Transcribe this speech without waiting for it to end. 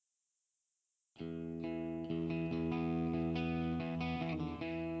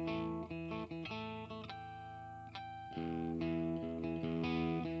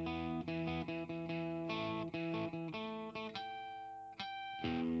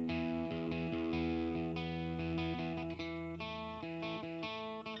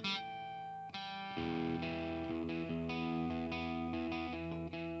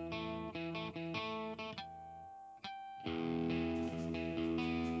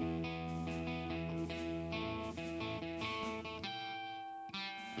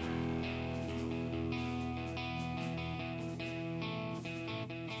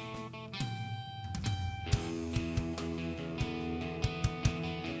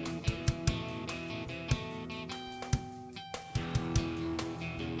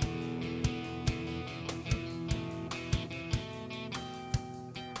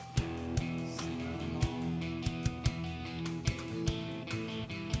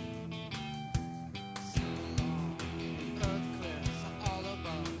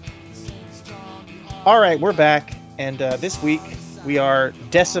All right, we're back, and this week we are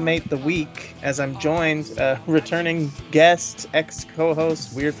Decimate the Week as I'm joined, returning guest, ex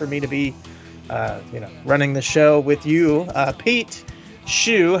co-host. Weird for me to be, running the show with you, Pete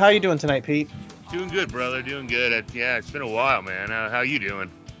Shu. How you doing tonight, Pete? Doing good, brother. Doing good. Yeah, it's been a while, man. How you doing?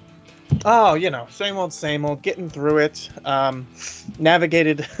 Oh, same old, getting through it.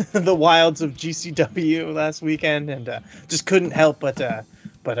 Navigated the wilds of GCW last weekend, and just couldn't help but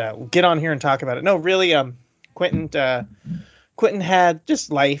get on here and talk about it. No, really, Quentin. Quentin had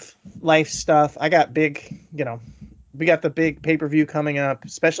just life stuff. I got big, we got the big pay per view coming up,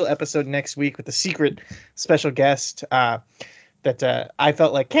 special episode next week with the secret special guest. That I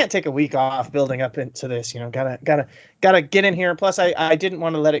felt like can't take a week off building up into this. Gotta get in here. Plus, I didn't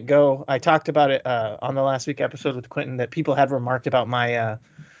want to let it go. I talked about it on the last week episode with Quentin that people had remarked about my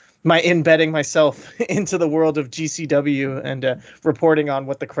embedding myself into the world of GCW and reporting on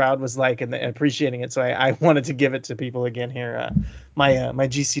what the crowd was like and appreciating it. So I wanted to give it to people again here. My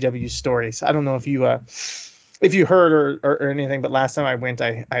GCW stories. I don't know if you heard or anything, but last time I went,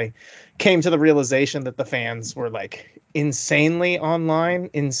 I came to the realization that the fans were like insanely online,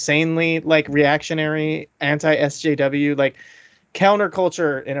 insanely like reactionary, anti SJW, like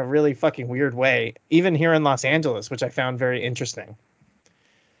counterculture in a really fucking weird way, even here in Los Angeles, which I found very interesting.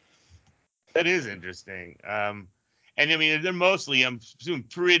 That is interesting. And I mean, they're mostly, I'm assuming,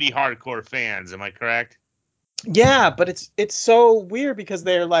 pretty hardcore fans. Am I correct? Yeah, but it's so weird because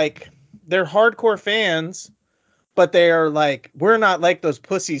they're hardcore fans, but they are like we're not like those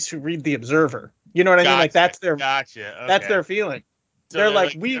pussies who read the Observer. You know what I mean? Like Gotcha. Gotcha. that's Okay. their feeling. So They're they're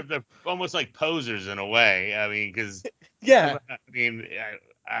like like we they're almost like posers in a way. I mean, because yeah.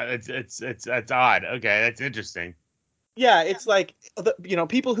 it's odd. Okay, that's interesting. Yeah, it's like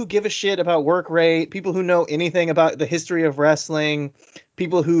people who give a shit about work rate, people who know anything about the history of wrestling,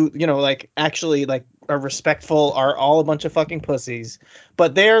 people who like actually like are respectful are all a bunch of fucking pussies.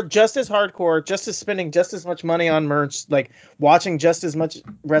 But they're just as hardcore, just as spending just as much money on merch, like watching just as much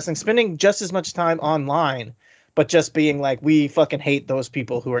wrestling, spending just as much time online. But just being like, we fucking hate those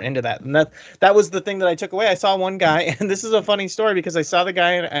people who are into that, and that was the thing that I took away. I saw one guy, and this is a funny story because I saw the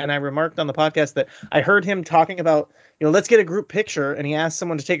guy, and I remarked on the podcast that I heard him talking about let's get a group picture. And he asked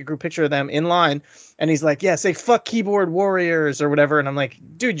someone to take a group picture of them in line. And he's like, yeah, say fuck keyboard warriors or whatever. And I'm like,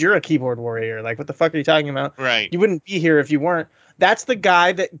 dude, you're a keyboard warrior. Like, what the fuck are you talking about? Right. You wouldn't be here if you weren't. That's the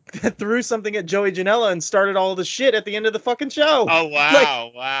guy that threw something at Joey Janela and started all the shit at the end of the fucking show. Oh Like,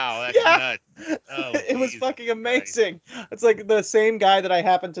 wow, wow, that's yeah, nuts. Oh it was Jesus fucking Christ. amazing. It's like the same guy that I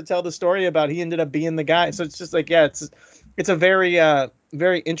happened to tell the story about. He ended up being the guy. So it's just like, yeah, it's a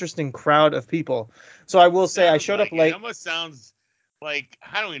very interesting crowd of people. So I will say I Sounds showed up like it. It late. almost sounds like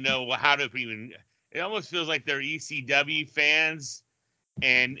I don't even know how to even. It almost feels like they're ECW fans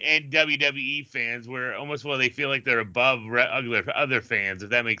and WWE fans, where almost they feel like they're above other fans.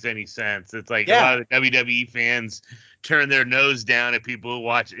 If that makes any sense, it's like a lot Yeah, of the WWE fans turn their nose down at people who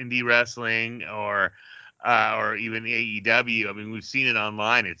watch indie wrestling or even AEW. I mean, we've seen it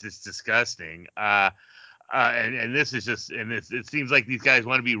online. It's just disgusting. And this is just and it seems like these guys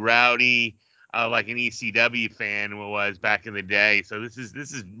want to be rowdy, like an ECW fan was back in the day. So this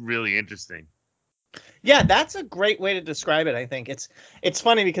is really interesting. yeah, that's a great way to describe it. I think it's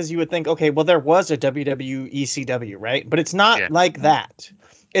funny because you would think, okay, well, there was a WWE ECW, right? But it's not Yeah, like that.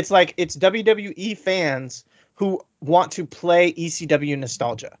 It's like it's WWE fans who want to play ECW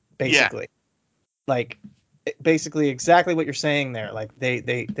nostalgia, yeah, basically. Like basically exactly what you're saying there. Like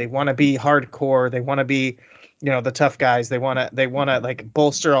they want to be hardcore. They want to be, the tough guys. They want to like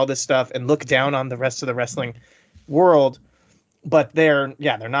bolster all this stuff and look down on the rest of the wrestling world, but they're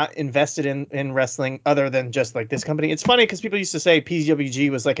not invested in wrestling other than just like this company. It's funny because people used to say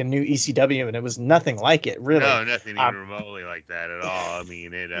PWG was like a new ECW, and it was nothing like it, really. no, nothing even Um, remotely like that at all. I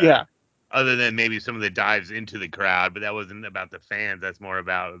mean, it yeah, other than maybe some of the dives into the crowd, but that wasn't about the fans. That's more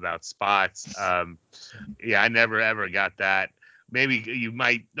about spots. Yeah, I never ever got that. Maybe you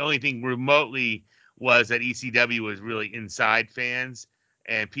might. The only thing remotely was that ECW was really inside fans,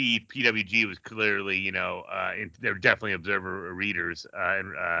 and PWG was clearly, they're definitely observer readers,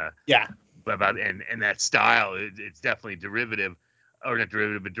 and yeah, about and that style, it's definitely derivative, or not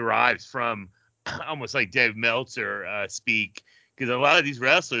derivative, but derives from almost like Dave Meltzer speak, because a lot of these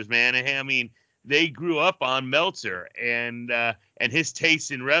wrestlers, man, I mean, they grew up on Meltzer, and his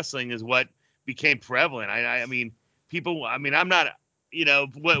taste in wrestling is what became prevalent. I mean, people. I mean, I'm not.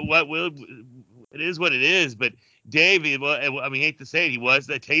 What will it is what it is, but Dave, I mean, hate to say it, he was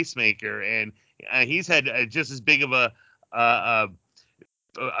the tastemaker, and he's had just as big of a, a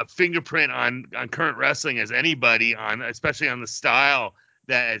fingerprint on current wrestling as anybody, on especially on the style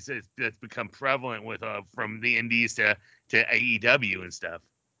that's become prevalent with from the indies to AEW and stuff.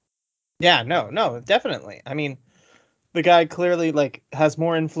 Yeah, no, definitely. I mean, the guy clearly like has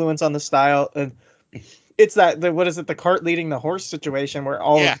more influence on the style, and it's what is it, the cart leading the horse situation where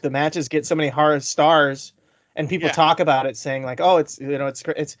all Yeah, of the matches get so many hard stars, and people yeah, talk about it saying like, oh, it's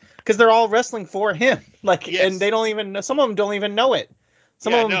because they're all wrestling for him, like, and they yes. don't even know, some of them don't even know it,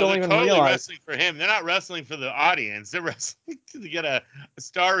 some of Yeah, them no, don't they're even totally realize. wrestling for him. They're not wrestling for the audience. They're wrestling to get a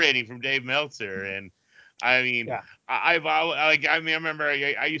star rating from Dave Meltzer. And I mean, Yeah, I mean, I remember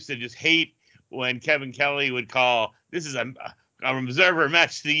I used to just hate when Kevin Kelly would call this is a Observer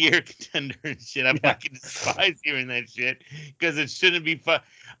Match of the Year contender and shit. I yeah, fucking despise hearing that shit because it shouldn't be fun.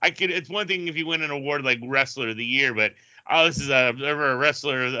 It's one thing if you win an award like Wrestler of the Year, but oh, this is a Observer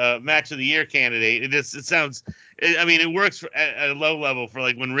Wrestler Match of the Year candidate. It sounds I mean, it works at a low level for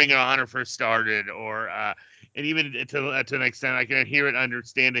like when Ring of Honor first started, or and even to an extent, I can hear it,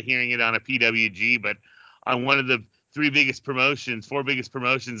 understand it, hearing it on a PWG, but on one of the four biggest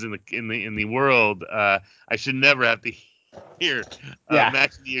promotions in the world, I should never have to hear yeah.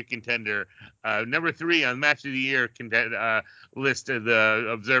 match of the year contender number three on match of the year list of the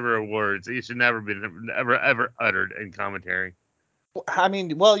Observer Awards. It should never been ever uttered in commentary. I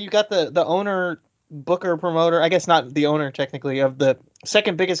mean, well, you got the owner, booker, promoter. I guess not the owner technically of the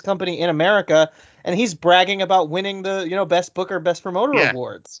second biggest company in America, and he's bragging about winning the best booker, best promoter Yeah,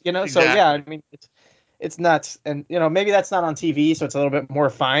 awards. So yeah, I exactly. mean it's nuts, and maybe that's not on TV, so it's a little bit more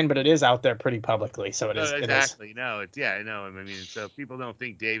fine, but it is out there pretty publicly, so it No, is. It is. exactly. No, it's yeah, no. I mean, so people don't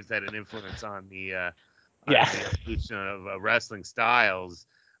think Dave's had an influence Yeah, on the evolution of wrestling styles.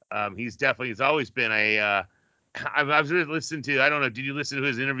 He's always been a. I was listening to. I don't know. Did you listen to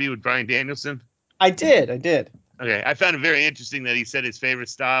his interview with Brian Danielson? I did. Okay, I found it very interesting that he said his favorite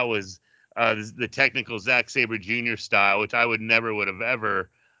style was the technical Zack Sabre Jr. style, which I would have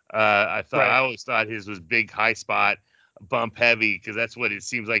ever. I Right. always thought his was big, high spot, bump heavy, because that's what it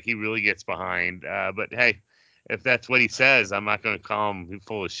seems like he really gets behind. But hey, if that's what he says, I'm not going to call him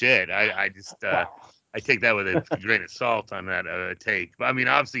full of shit. I just Wow. I take that with a grain of salt on that take. But I mean,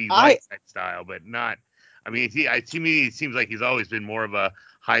 obviously he I likes that style, but not. I mean, to me, it seems like he's always been more of a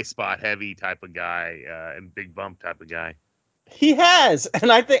high spot heavy type of guy and big bump type of guy. He has, and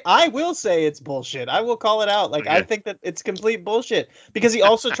I think I will say it's bullshit. I will call it out. Like I Okay. think that it's complete bullshit because he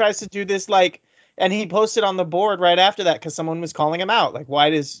also tries to do this like, and he posted on the board right after that because someone was calling him out. Like,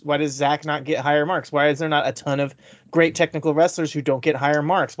 why does Zach not get higher marks? Why is there not a ton of great technical wrestlers who don't get higher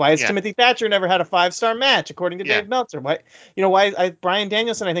marks? Why has Yeah. Timothy Thatcher never had a 5-star match according to Yeah. Dave Meltzer? Brian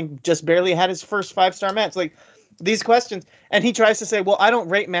Danielson I think just barely had his first 5-star match. Like these questions, and he tries to say, well, I don't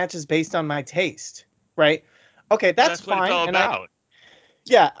rate matches based on my taste, right? Okay, Well, that's that's what it's fine, all and I about.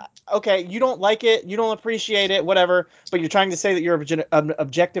 yeah, okay, you don't like it, you don't appreciate it, whatever, but you're trying to say that you're an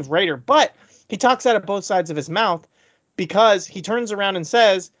objective rater. But he talks out of both sides of his mouth because he turns around and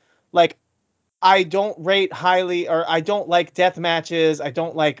says, like, I don't rate highly, or I don't like death matches, I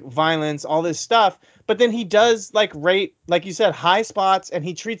don't like violence, all this stuff. But then he does like rate, like you said, high spots, and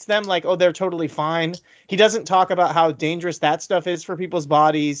he treats them like, oh, they're totally fine. He doesn't talk about how dangerous that stuff is for people's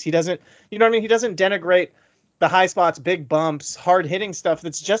bodies. He doesn't, you know what I mean? He doesn't denigrate the high spots, big bumps, hard hitting stuff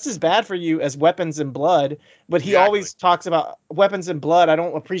that's just as bad for you as weapons and blood. But he Exactly. always talks about weapons and blood. I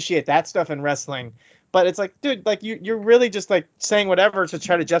don't appreciate that stuff in wrestling. But it's like, dude, like you're really just like saying whatever to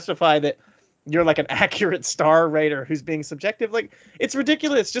try to justify that you're like an accurate star rater who's being subjective. Like it's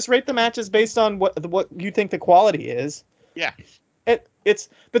ridiculous. Just rate the matches based on what you think the quality is. Yeah. It's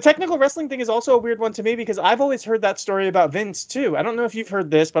the technical wrestling thing is also a weird one to me because I've always heard that story about Vince too. I don't know if you've heard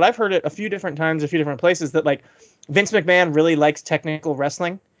this, but I've heard it a few different times, a few different places that like Vince McMahon really likes technical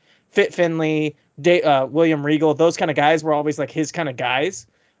wrestling. Fit Finlay, William Regal, those kind of guys were always like his kind of guys.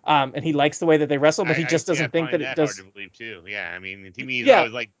 And he likes the way that they wrestle, but he I just see. I doesn't think that find it that hard to does. believe too. Yeah. I mean, to me, he's Yeah,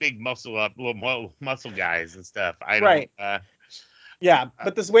 always like big muscle up, muscle guys and stuff. I don't. right. Yeah,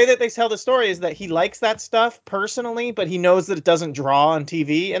 but this way that they tell the story is that he likes that stuff personally, but he knows that it doesn't draw on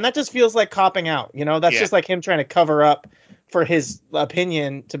TV, and that just feels like copping out. That's Yeah. just like him trying to cover up for his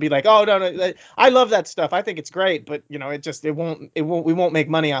opinion to be like, oh no, no, I love that stuff. I think it's great, but we won't make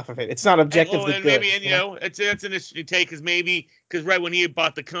money off of it. It's not Well, objectively and good. maybe, and that's an interesting take because maybe because right when he had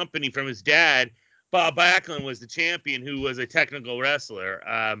bought the company from his dad, Bob Backlund was the champion who was a technical wrestler,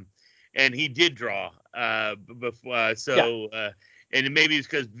 and he did draw before. Yeah, And maybe it's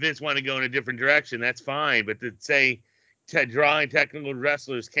because Vince wanted to go in a different direction. That's fine, but to say drawing technical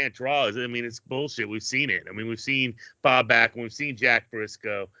wrestlers can't draw, I mean, it's bullshit. We've seen it. I mean, we've seen Bob Backlund, we've seen Jack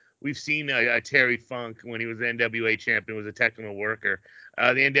Briscoe, we've seen Terry Funk when he was the NWA champion, was a technical worker.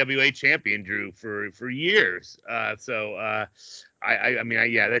 the NWA champion Drew for years. Yeah,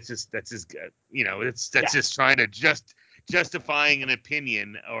 that's just that's Yeah. just trying to justifying an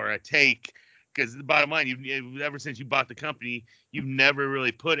opinion or a take. Because the bottom line, ever since you bought the company, you've never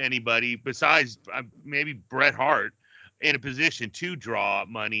really put anybody besides maybe Bret Hart in a position to draw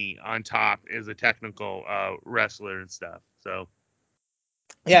money on top as a technical wrestler and stuff. So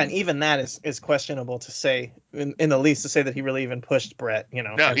Yeah, and even that is questionable to say in the least, to say that he really even pushed Brett,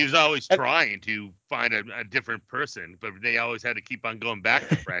 no, he was always and trying to find a different person, but they always had to keep on going back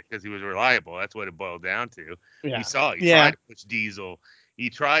to Brett because he was reliable. That's what it boiled down to. We yeah, saw he tried yeah, to push Diesel, he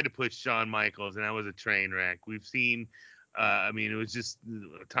tried to push Shawn Michaels, and that was a train wreck. We've seen, it was just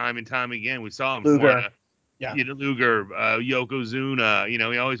time and time again. We saw him want Luger, to, yeah, Luger, Yokozuna.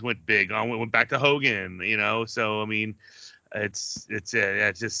 He always went big. Went back to Hogan. So it's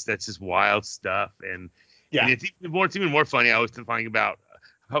just that's just wild stuff, and yeah, it's even more funny. I was talking about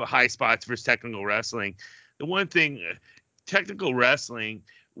high spots versus technical wrestling. The one thing, technical wrestling,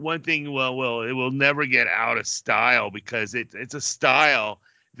 one thing, it will never get out of style because it's a style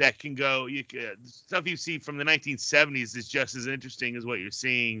that can go. Stuff you see from the 1970s is just as interesting as what you're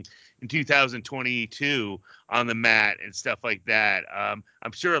seeing in 2022 on the mat and stuff like that.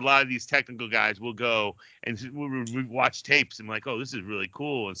 I'm sure a lot of these technical guys will go and we watch tapes and like, oh, this is really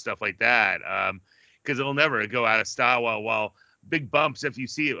cool and stuff like that. Because it'll never go out of style. While big bumps, if you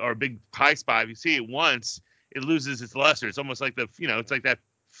see it, or big high spot, if you see it once, it loses its luster. It's almost like it's like that,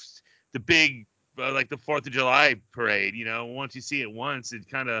 the big, like the 4th of July parade. Once you see it once, it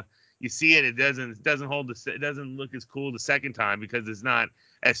kind of, you see it, it doesn't hold it doesn't look as cool the second time because it's not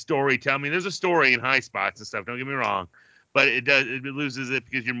as storytelling. I mean, there's a story in high spots and stuff. Don't get me wrong, but it loses it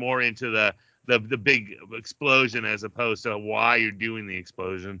because you're more into the big explosion as opposed to why you're doing the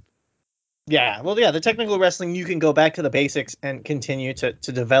explosion. yeah. Well, yeah, the technical wrestling, you can go back to the basics and continue to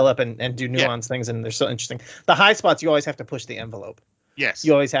develop and do Yeah. nuanced things, and they're so interesting. The high spots, you always have to push the envelope. You Yes.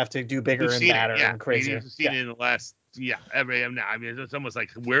 always have to do We've bigger and seen it. badder Yeah. and I mean, crazier. we've seen Yeah, it in the last, yeah, I mean, it's almost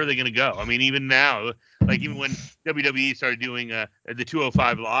like, where are they going to go? I mean, even now, like even when WWE started doing the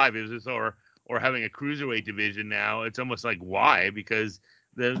 205 Live, it was just, or having a cruiserweight division now, it's almost like, why? Because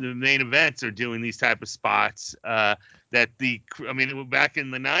the main events are doing these type of spots I mean, back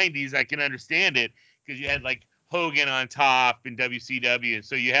in the 90s, I can understand it because you had like Hogan on top in WCW, and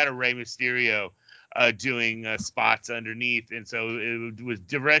so you had a Rey Mysterio doing spots underneath, and so it was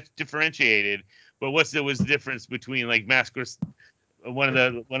differentiated. But was the difference between like one of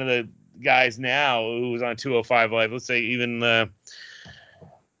the guys now who was on 205 Live? Let's say even uh,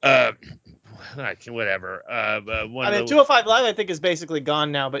 whatever. One I of mean, the 205 Live, I think, is basically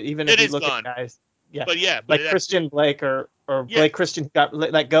gone now. But even if it you is look at gone, guys, yeah, but yeah, but like that's Christian Blake or yeah, Blake Christian got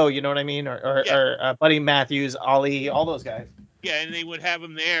let go. You know what I mean? yeah. Or Buddy Matthews, Ali, all those guys. Yeah, and they would have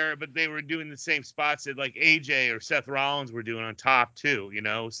them there, but they were doing the same spots that like AJ or Seth Rollins were doing on top too.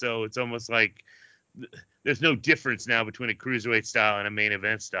 So it's almost like there's no difference now between a cruiserweight style and a main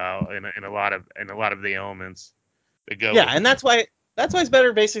event style, in a lot of the elements that go Yeah, with it. and that's why it's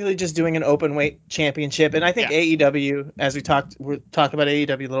better basically just doing an open weight championship. And I think Yeah, AEW, as we talked about AEW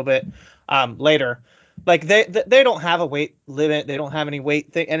a little bit later, like they don't have a weight limit, they don't have any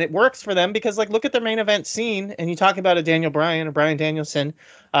weight thing, and it works for them because like look at their main event scene, and you talk about a Daniel Bryan or Bryan Danielson,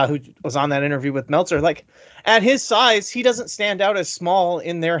 who was on that interview with Meltzer. Like at his size, he doesn't stand out as small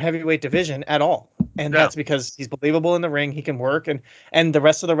in their heavyweight division at all. And no, that's because he's believable in the ring. He can work, and the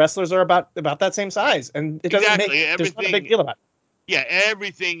rest of the wrestlers are about that same size, and it doesn't exactly. make there's not a big Everything, deal about it. yeah,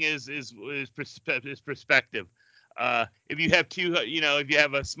 everything is perspective. If you have if you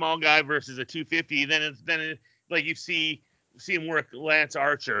have a small guy versus a 250, like you see him work Lance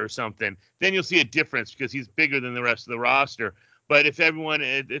Archer or something, then you'll see a difference because he's bigger than the rest of the roster. But if everyone,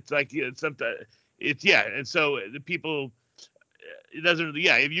 it's like it's something, it's yeah, and so the people, it doesn't really,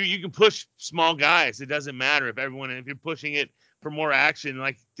 yeah, if you can push small guys, it doesn't matter if you're pushing it for more action,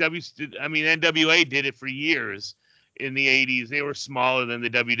 like I mean NWA did it for years in the 80s. They were smaller than the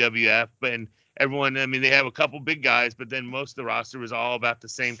WWF, and everyone, I mean, they have a couple big guys, but then most of the roster was all about the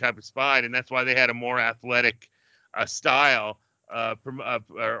same type of spot, and that's why they had a more athletic style, or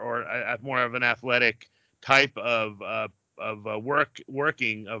more of an athletic type of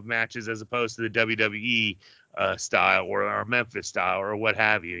working of matches as opposed to the WWE style or Memphis style or what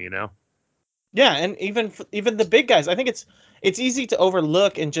have you. Yeah, and even the big guys, I think it's easy to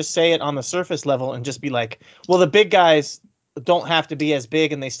overlook and just say it on the surface level and just be like, well, the big guys don't have to be as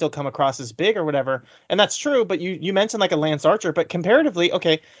big and they still come across as big or whatever. And that's true, but you mentioned like a Lance Archer, but comparatively,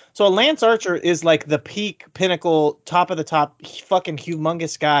 okay, so a Lance Archer is like the peak pinnacle, top of the top, fucking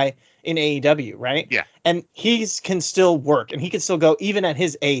humongous guy in AEW, right? Yeah, And can still work, and he can still go even at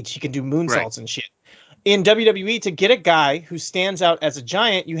his age. He can do right. moonsaults and shit. In WWE, to get a guy who stands out as a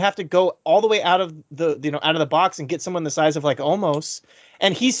giant, you have to go all the way out of out of the box and get someone the size of like Omos,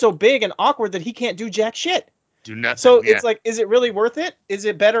 and he's so big and awkward that he can't do jack shit. Do nothing. So Yeah, it's like, is it really worth it? Is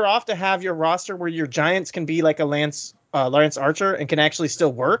it better off to have your roster where your giants can be like a Lance Archer and can actually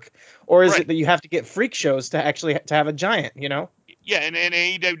still work, or is it right. that you have to get freak shows to actually to have a giant? You know? Yeah, and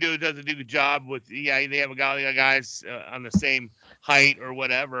AEW does a good job with they have guys on the same height or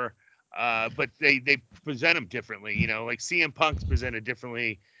whatever, but they present them differently. Like CM Punk's presented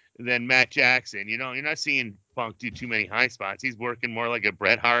differently than Matt Jackson. You're not seeing Punk do too many high spots. He's working more like a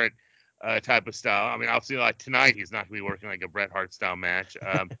Bret Hart type of style. I mean, obviously, like tonight, he's not going to be working like a Bret Hart style match.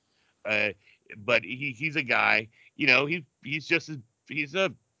 Uh, but he's a guy. He's just he's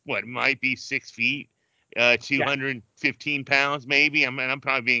a what might be 6 feet, Yeah. 215 pounds, maybe. I'm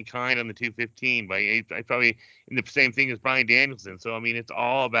probably being kind on the 215, but I probably in the same thing as Brian Danielson. So I mean, it's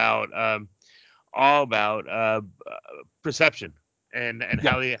all about perception and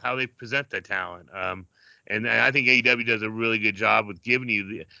Yeah. how they present the talent. And I think AEW does a really good job with giving you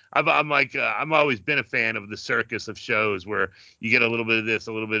the. I'm always been a fan of the circus of shows where you get a little bit of this,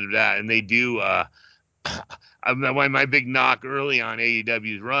 a little bit of that, and they do. My big knock early on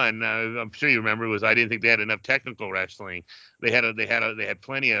AEW's run, I'm sure you remember, was I didn't think they had enough technical wrestling. They had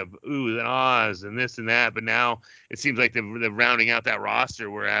plenty of oohs and ahs and this and that, but now it seems like they're rounding out that roster.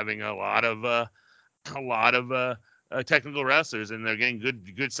 We're having a lot of technical wrestlers, and they're getting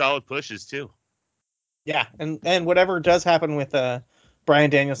good solid pushes too. Yeah, and whatever does happen with Brian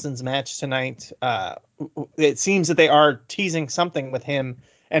Danielson's match tonight, it seems that they are teasing something with him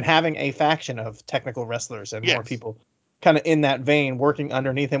and having a faction of technical wrestlers and more Yes. people kind of in that vein working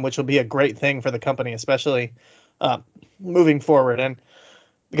underneath him, which will be a great thing for the company, especially uh, moving forward. And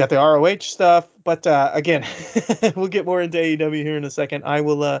we got the ROH stuff, but again, we'll get more into AEW here in a second.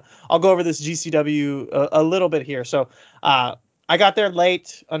 I'll go over this GCW a little bit here. So uh, I got there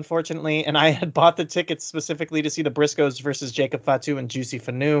late, unfortunately, and I had bought the tickets specifically to see the Briscoes versus Jacob Fatu and Juicy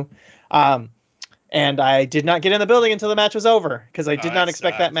Fanu. Um, and I did not get in the building until the match was over because I Oh, did that not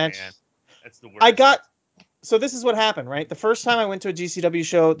expect that sucks, man. match. That's the I worst. got so this is what happened, right? The first time I went to a GCW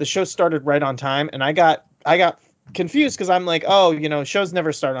show, the show started right on time, and I got confused because I'm like, oh, shows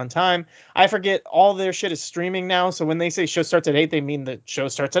never start on time. I forget all their shit is streaming now, so when they say show starts at 8, they mean the show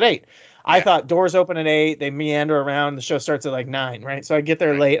starts at 8. I Yeah. thought doors open at 8, they meander around, the show starts at like 9, right? So I get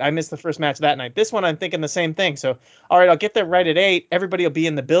there Right. late. I missed the first match that night. This one I'm thinking the same thing. So all right, I'll get there right at 8. Everybody will be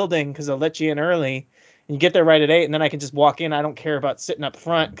in the building because they'll let you in early. You get there right at 8, and then I can just walk in. I don't care about sitting up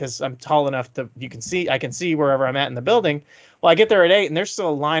front because I'm tall enough to I can see wherever I'm at in the building. Well, I get there at 8, and there's still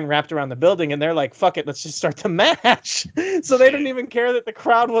a line wrapped around the building, and they're like, "Fuck it, let's just start the match." So they didn't Shit. even care that the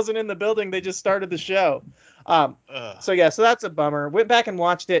crowd wasn't in the building. They just started the show. Um, Ugh. so yeah, so that's a bummer. Went back and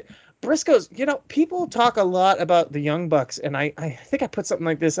watched it. Briscoes, people talk a lot about the Young Bucks, and I think I put something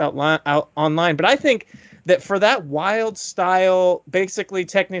like this out online, but I think that for that wild style, basically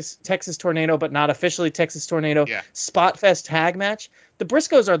Texas Tornado, but not officially Texas Tornado, Yeah. Spot Fest tag match, the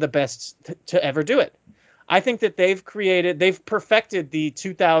Briscoes are the best to ever do it. I think that they've perfected the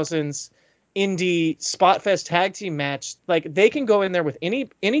 2000s indie Spot Fest tag team match. Like they can go in there with any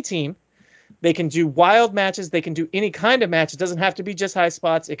team. They can do wild matches. They can do any kind of match. It doesn't have to be just high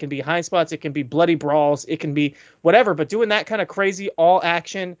spots. It can be high spots. It can be bloody brawls. It can be whatever. But doing that kind of crazy all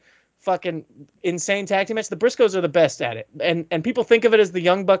action, fucking insane tag team match, the Briscoes are the best at it. And people think of it as the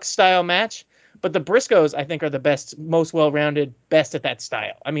Young Bucks style match, but the Briscoes I think are the best, most well rounded, best at that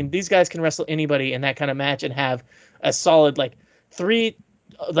style. I mean, these guys can wrestle anybody in that kind of match and have a solid three,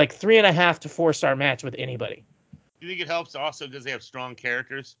 like 3.5 to 4 star match with anybody. Do you think it helps also because they have strong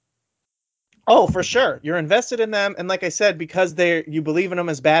characters? Oh, for sure. You're invested in them, and like I said, because you believe in them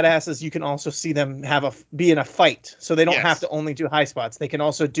as badasses, you can also see them be in a fight. So they don't have to Yes. only do high spots. They can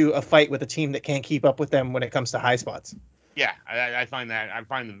also do a fight with a team that can't keep up with them when it comes to high spots. Yeah, I find the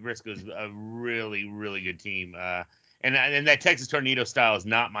Briscoes a really really good team. And that Texas Tornado style is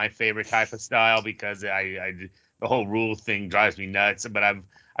not my favorite type of style because the whole rule thing drives me nuts. But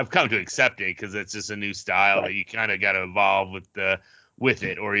I've come to accept it because it's just a new style that Right. you kind of got to evolve with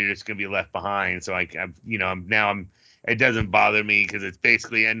it, or you're just gonna be left behind. So I'm it doesn't bother me because it's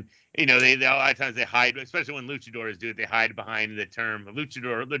basically and they a lot of times they hide, especially when luchadors do it. They hide behind the term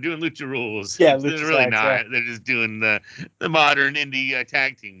luchador. They're doing lucha rules, Yeah, which they're lucha really tags. Yeah, not. They're just doing the modern indie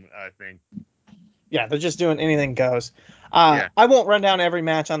tag team thing. yeah. They're just doing anything goes. Yeah. I won't run down every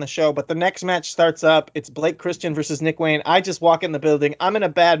match on the show, but the next match starts up. It's Blake Christian versus Nick Wayne. I just walk in the building. I'm in a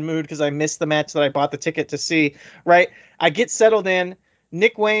bad mood because I missed the match that I bought the ticket to see. Right. I get settled in.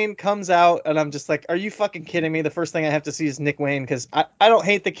 Nick Wayne comes out, and I'm just like, are you fucking kidding me? The first thing I have to see is Nick Wayne, because I don't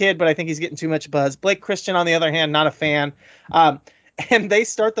hate the kid, but I think he's getting too much buzz. Blake Christian, on the other hand, not a fan. Um, and they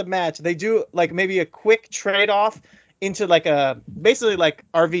start the match. They do like maybe a quick trade off into like a basically like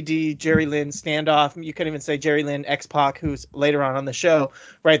RVD Jerry Lynn standoff. You could even say Jerry Lynn X Pac, who's later on the show,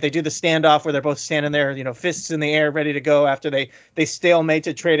 right? They do the standoff where they're both standing there, fists in the air, ready to go after they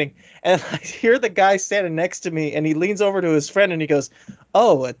stalemated trading. And I hear the guy standing next to me, and he leans over to his friend and he goes,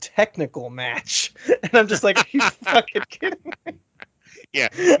 "Oh, a technical match." And I'm just like, "Are you fucking kidding Yeah,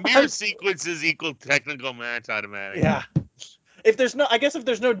 me?" mirror sequences equal technical match Yeah. automatically. If there's no, I guess if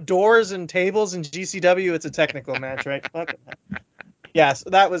there's no doors and tables in GCW, it's a technical match, right? Fucking yes,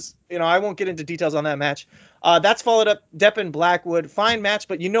 that was, I won't get into details on that match. That's followed up Depp and Blackwood, fine match,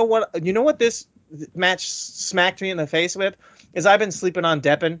 but you know what? You know what this match smacked me in the face with is I've been sleeping on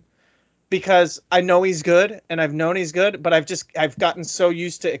Deppen because I know he's good and I've known he's good, but I've gotten so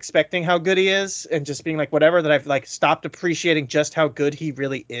used to expecting how good he is and just being like whatever that I've like stopped appreciating just how good he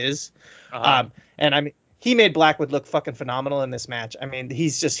really is. Uh-huh. And I mean, he made Blackwood look fucking phenomenal in this match. I mean,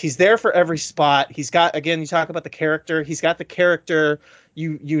 he's there for every spot. He's got, again, you talk about the character. He's got the character.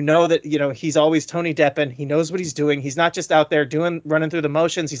 You know that he's always Tony Deppen. He knows what he's doing. He's not just out there running through the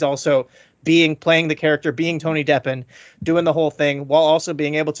motions. He's also playing the character, being Tony Deppen, doing the whole thing while also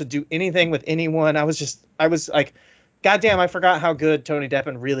being able to do anything with anyone. I was like, God damn, I forgot how good Tony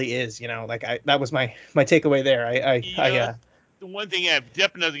Deppen really is. Like that was my takeaway there. That's the one thing. Yeah,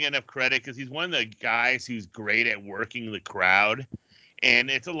 Depp doesn't get enough credit because he's one of the guys who's great at working the crowd,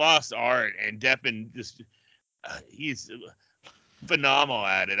 and it's a lost art. And Deppen just he's phenomenal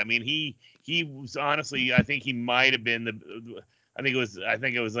at it. I mean, he was honestly, I think he might have been the. I think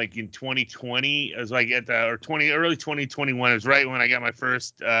it was like in 2020. It was like at the or 20 early 2021. It was right when I got my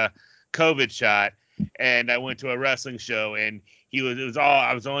first COVID shot, and I went to a wrestling show, and it was all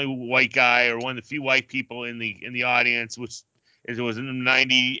I was the only white guy or one of the few white people in the audience, which it was a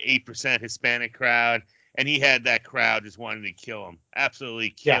 98% Hispanic crowd, and he had that crowd just wanting to kill him,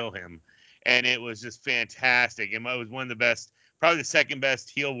 absolutely Yeah. kill him, and it was just fantastic. And it was one of the best, probably the second best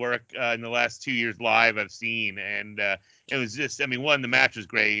heel work in the last 2 years live I've seen, and it was just, I mean, one, the match was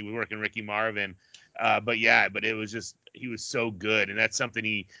great. He was working Ricky Marvin, but yeah, but it was just he was so good, and that's something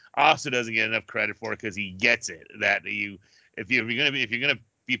he also doesn't get enough credit for because he gets it that if you're gonna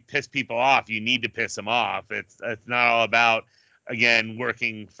be piss people off, you need to piss them off. It's not all about again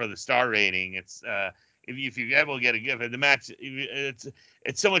working for the star rating. It's if you able to get a gift the match, it's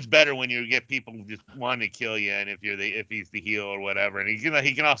so much better when you get people just wanting to kill you, and if he's the heel or whatever, and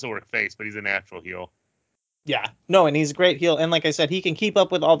he can also work face, but he's a natural heel. Yeah, no, and he's a great heel. And like I said, he can keep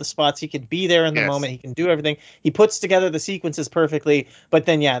up with all the spots. He can be there in the Yes, moment. He can do everything. He puts together the sequences perfectly. But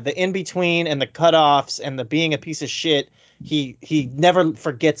then, yeah, the in between and the cutoffs and the being a piece of shit, he never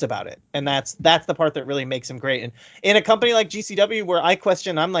forgets about it. And that's the part that really makes him great. And in a company like GCW, where I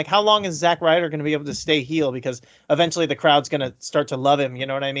question, I'm like, how long is Zack Ryder going to be able to stay heel? Because eventually the crowd's going to start to love him. You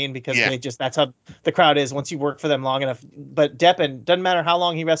know what I mean? Because yeah, that's how the crowd is once you work for them long enough. But Deppen, doesn't matter how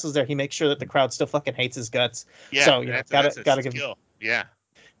long he wrestles there, he makes sure that the crowd still fucking hates his guts. yeah, So and gotta that's a gotta give him, skill. Yeah,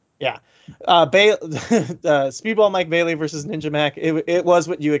 yeah. Speedball Mike Bailey versus Ninja Mac. It was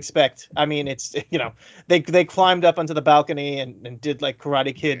what you expect. I mean, it's they climbed up onto the balcony and did like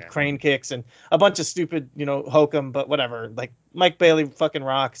Karate Kid yeah, crane kicks and a bunch of stupid hokum, but whatever. Like Mike Bailey fucking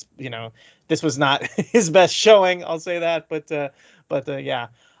rocks. This was not his best showing. I'll say that, but yeah.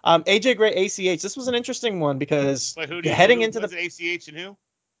 AJ Gray ACH. This was an interesting one because but heading who into the was it? ACH and who?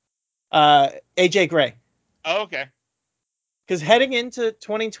 AJ Gray. Oh, okay, Because heading into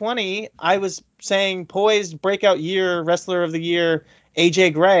 2020, I was saying poised breakout year, wrestler of the year,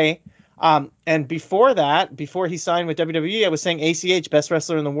 AJ Gray. And before that, before he signed with WWE, I was saying ACH, best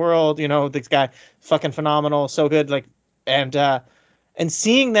wrestler in the world. This guy, fucking phenomenal, so good. Like, and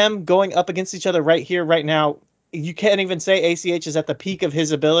seeing them going up against each other right here, right now, you can't even say ACH is at the peak of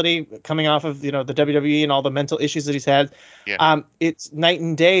his ability, coming off of the WWE and all the mental issues that he's had. yeah, It's night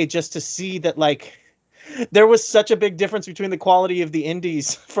and day just to see that like there was such a big difference between the quality of the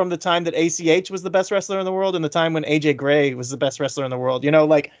indies from the time that ACH was the best wrestler in the world and the time when AJ Gray was the best wrestler in the world.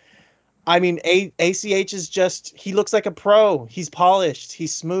 Like I mean, ACH is just he looks like a pro. He's polished,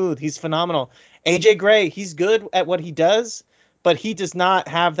 he's smooth, he's phenomenal. AJ Gray, he's good at what he does, but he does not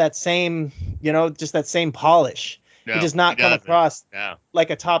have that same, just that same polish. He no, does he not come doesn't. across No, like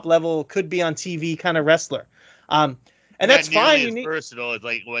a top level, could be on TV kind of wrestler. And not that's nearly fine. You as need versatile as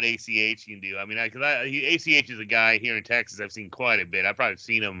like what ACH can do. I mean, ACH is a guy here in Texas I've seen quite a bit. I've probably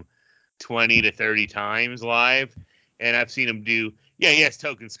seen him 20 to 30 times live, and I've seen him do. Yeah, he has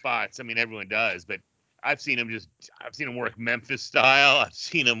token spots. I mean, everyone does, but I've seen him work Memphis style. I've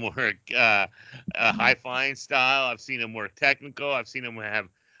seen him work high flying style. I've seen him work technical. I've seen him have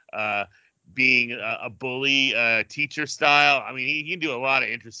uh, being a bully teacher style. I mean, he can do a lot of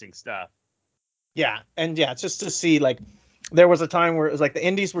interesting stuff. Yeah, and yeah, just to see like there was a time where it was like the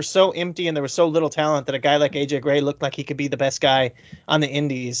indies were so empty and there was so little talent that a guy like AJ Gray looked like he could be the best guy on the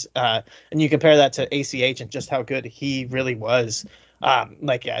indies. And you compare that to ACH and just how good he really was.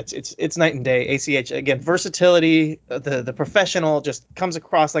 Like yeah, it's night and day. ACH again, versatility, the professional just comes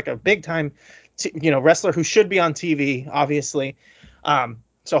across like a big time, wrestler who should be on TV, obviously.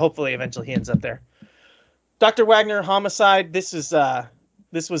 So hopefully eventually he ends up there. Dr. Wagner Homicide.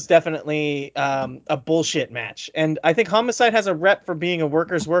 This was definitely a bullshit match, and I think Homicide has a rep for being a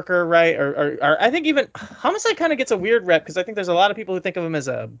worker's worker, right? Or I think even Homicide kind of gets a weird rep because I think there's a lot of people who think of him as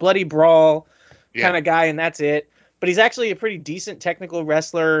a bloody brawl Yeah, kind of guy, and that's it. But he's actually a pretty decent technical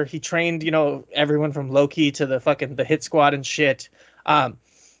wrestler. He trained, everyone from Loki to the Hit Squad and shit. Um,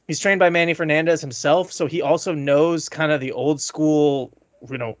 he's trained by Manny Fernandez himself, so he also knows kind of the old school,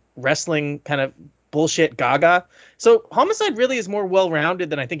 wrestling kind of bullshit gaga. So Homicide really is more well rounded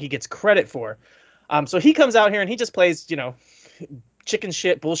than I think he gets credit for. So he comes out here and he just plays, chicken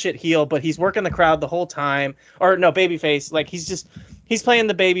shit bullshit heel, but he's working the crowd the whole time. Or no, babyface. Like he's playing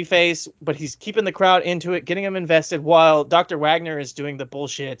the babyface, but he's keeping the crowd into it, getting them invested. While Dr. Wagner is doing the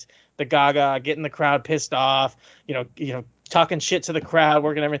bullshit, the gaga, getting the crowd pissed off. Talking shit to the crowd,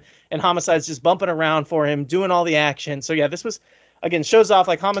 working everything, and Homicide's just bumping around for him, doing all the action. So yeah, this was again shows off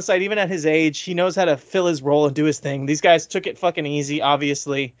like Homicide, even at his age, he knows how to fill his role and do his thing. These guys took it fucking easy,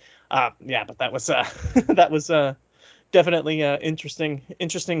 obviously. Yeah, but that was that was definitely interesting,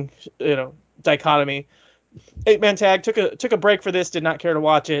 dichotomy. 8-man tag, took a break for this, did not care to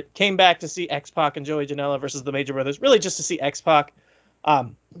watch it. Came back to see X Pac and Joey Janela versus the Major Brothers, really just to see X Pac.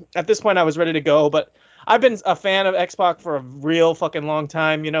 Um, at this point, I was ready to go, but I've been a fan of X Pac for a real fucking long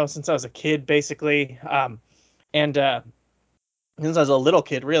time, since I was a kid, basically. And since I was a little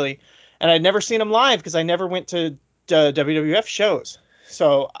kid, really. And I'd never seen him live because I never went to WWF shows.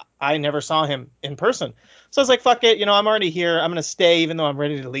 So I never saw him in person. So I was like, fuck it, I'm already here. I'm going to stay even though I'm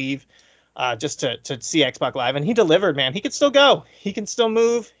ready to leave, just to see X Pac live. And he delivered, man. He could still go. He can still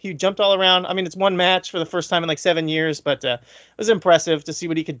move. He jumped all around. I mean, it's one match for the first time in like 7 years, but it was impressive to see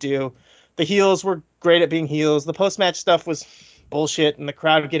what he could do. The heels were great at being heels. The post match stuff was bullshit, and the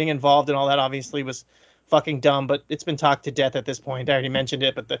crowd getting involved and all that obviously was fucking dumb, but it's been talked to death at this point. I already mentioned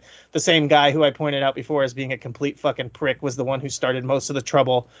it, but the same guy who I pointed out before as being a complete fucking prick was the one who started most of the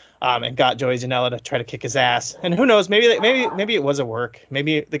trouble, and got Joey Janela to try to kick his ass. And who knows? Maybe it was a work.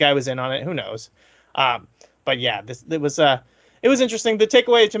 Maybe the guy was in on it. Who knows? But yeah, it was interesting. The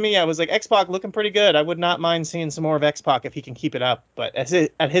takeaway to me, I was like, X Pac looking pretty good. I would not mind seeing some more of X Pac if he can keep it up. But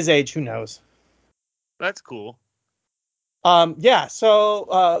at his age, who knows? that's cool. Yeah,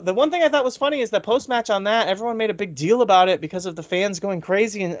 so the one thing I thought was funny is that post match on that, everyone made a big deal about it because of the fans going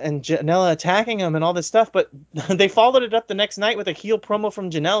crazy and Janela attacking him and all this stuff. But they followed it up the next night with a heel promo from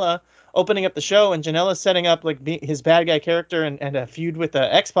Janela opening up the show, and Janela setting up like his bad guy character and a feud with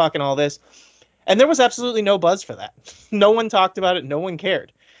X Pac and all this. And there was absolutely no buzz for that. No one talked about it. No one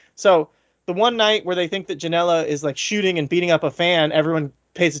cared. So the one night where they think that Janela is like shooting and beating up a fan, everyone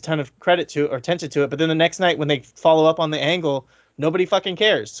pays a ton of credit to or attention to it. But then the next night when they follow up on the angle, nobody fucking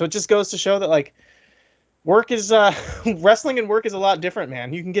cares. So it just goes to show that like work is wrestling and work is a lot different,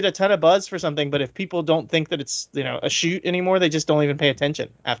 man. You can get a ton of buzz for something, but if people don't think that it's a shoot anymore, they just don't even pay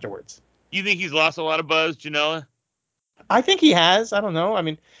attention afterwards. You think he's lost a lot of buzz, Janela? I think he has. I don't know. I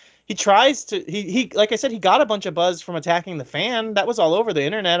mean, he tries to. He like I said, he got a bunch of buzz from attacking the fan. That was all over the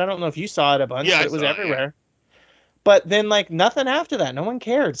internet. I don't know if you saw it a bunch, Yeah, but I it was saw it. Yeah, everywhere. But then like nothing after that. No one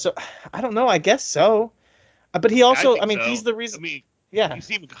cared. So I don't know. I guess so. But he I also. I think mean, he's so. the I reason. mean, Yeah. he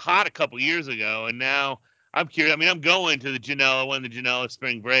seemed hot a couple years ago, and now I'm curious. I mean, I'm going to the Janela when the Janela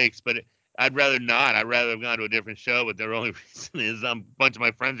spring breaks, but I'd rather not. I'd rather have gone to a different show. But the only reason is a bunch of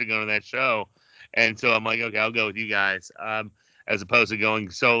my friends are going to that show, and so I'm like, okay, I'll go with you guys, as opposed to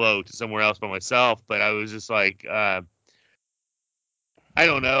going solo to somewhere else by myself. But I was just like, I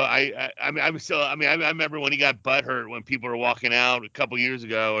don't know. I mean, I'm still. I mean, I remember when he got butthurt when people were walking out a couple years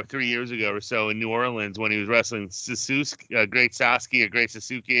ago or 3 years ago or so in New Orleans when he was wrestling Sasuke, Great Sasuke or Great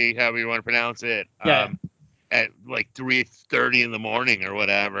Sasuke, however you want to pronounce it, Yeah. at like 3:30 in the morning or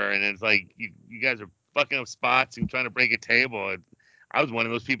whatever. And it's like you guys are fucking up spots and trying to break a table. And I was one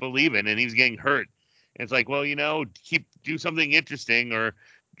of those people leaving, and he was getting hurt. And it's like, well, do something interesting, or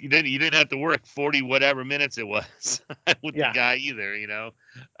you didn't have to work 40 whatever minutes it was with the Yeah. guy either.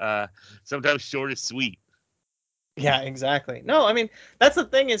 Uh, Sometimes short is sweet. Yeah, exactly. No, I mean, that's the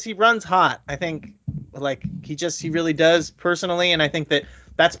thing is he runs hot. I think like he really does personally, and I think that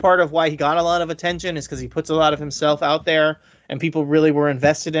that's part of why he got a lot of attention is because he puts a lot of himself out there and people really were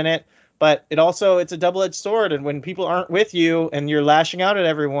invested in it. But it's a double-edged sword, and when people aren't with you and you're lashing out at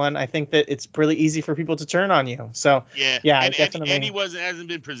everyone, I think that it's really easy for people to turn on you. So, Yeah, yeah, I and he definitely. wasn't hasn't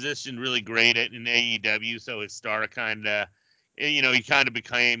been positioned really great in AEW, so his star kind of, he kind of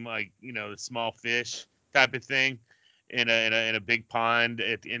became like the small fish type of thing in a big pond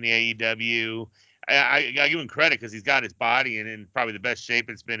in the AEW. I give him credit because he's got his body in probably the best shape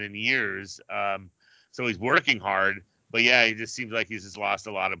it's been in years. So he's working hard, but yeah, he just seems like he's just lost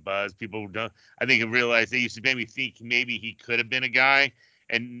a lot of buzz. People don't, I think, have realized they used to maybe think maybe he could have been a guy,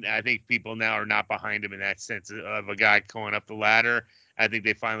 and I think people now are not behind him in that sense of a guy going up the ladder. I think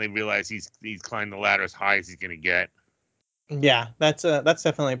they finally realize he's climbed the ladder as high as he's going to get. Yeah, that's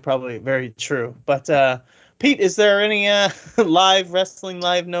definitely probably very true. But Pete, is there any live wrestling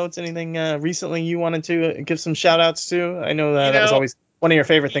live notes? Anything recently you wanted to give some shout outs to? I know You that was know, always one of your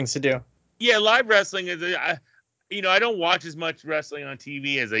favorite things to do. yeah, live wrestling is. I don't watch as much wrestling on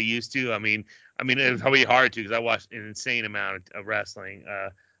TV as I used to. I mean, it was probably hard to because I watched an insane amount of wrestling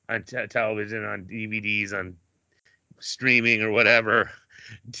on television, on DVDs, on streaming or whatever,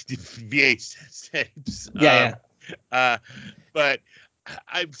 VHS tapes. Yeah, yeah. Uh, but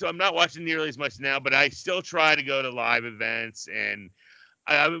I'm not watching nearly as much now, but I still try to go to live events. And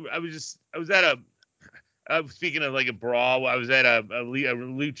I was at a speaking of like a brawl, I was at a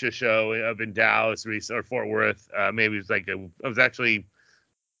lucha show up in Dallas or Fort Worth. Maybe it was I was actually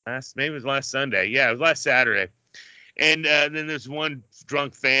maybe it was last Sunday. Yeah, it was last Saturday. And then there's one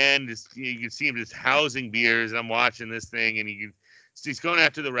drunk fan. You can see him just housing beers, and I'm watching this thing, and he's going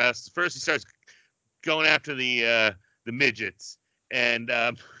after the rest. First, he starts going after the midgets, and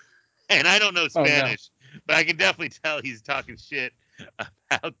and I don't know Oh no. Spanish, but I can definitely tell he's talking shit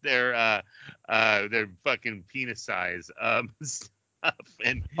about their fucking penis size stuff, Oh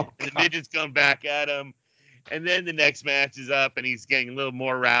and the god. midgets come back at him, and then the next match is up, and he's getting a little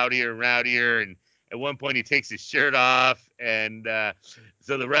more rowdier and rowdier, and at one point he takes his shirt off, and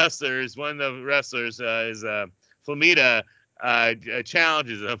so one of the wrestlers is Flamita,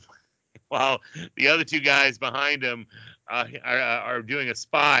 challenges him while the other two guys behind him are doing a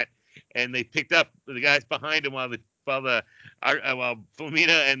spot, and they picked up the guys behind him while Flamita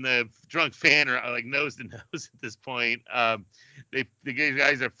and the drunk fan are like nose to nose at this point. The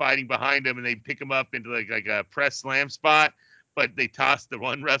guys are fighting behind him, and they pick him up into like a press slam spot. But they toss the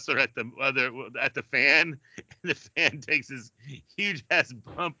one wrestler at the fan, and the fan takes his huge ass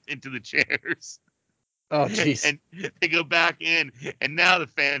bump into the chairs. Oh jeez. And they go back in, and now the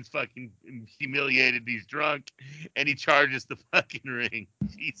fan's fucking humiliated. He's drunk, and he charges the fucking ring.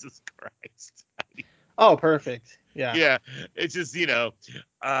 Jesus Christ. Oh perfect. Yeah. Yeah, it's just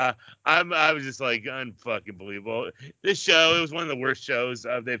uh, I was just like unfucking believable. This show, it was one of the worst shows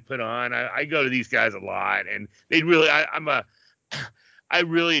they've put on. I go to these guys a lot, and they really I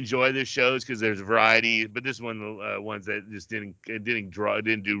really enjoy their shows because there's variety. But this one of the ones that just didn't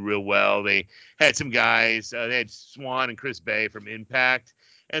do real well. They had some guys. They had Swan and Chris Bay from Impact,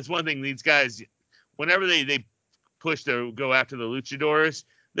 and it's one thing these guys, whenever they push to go after the luchadors,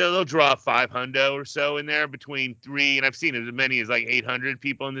 they'll draw 500 or so in there between three, and I've seen as many as like 800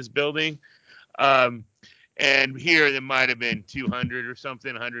 people in this building. Um, and here there might have been 200 or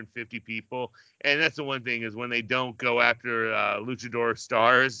something, 150 people. And that's the one thing is when they don't go after luchador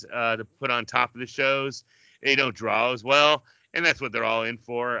stars to put on top of the shows, they don't draw as well. And that's what they're all in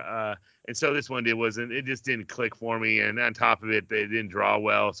for. And so this one it just didn't click for me. And on top of it, they didn't draw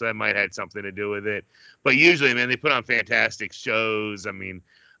well. So that might have had something to do with it. But usually, man, they put on fantastic shows. I mean,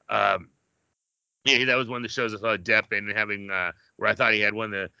 um, yeah, that was one of the shows I saw Depp in having, where I thought he had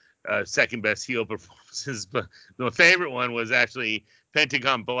one of the second best heel performances. But my favorite one was actually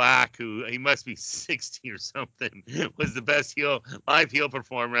Pentagon Black, who he must be 60 or something, was the best live heel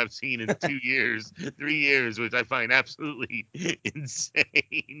performer I've seen in 2 years, 3 years, which I find absolutely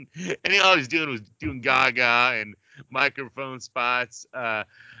insane. And all he was doing was doing Gaga and microphone spots.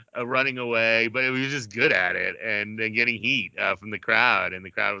 Running away, but he was just good at it and getting heat from the crowd, and the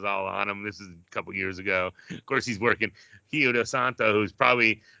crowd was all on him. This is a couple years ago. Of course, he's working Hio de Santo, who's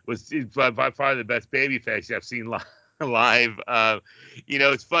probably by far the best babyface I've seen live.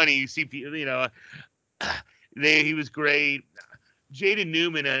 It's funny you see people. He was great. Jaden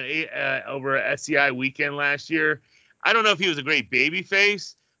Newman over at SCI weekend last year. I don't know if he was a great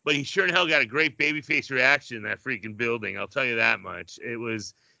babyface, but he sure in hell got a great babyface reaction in that freaking building. I'll tell you that much. It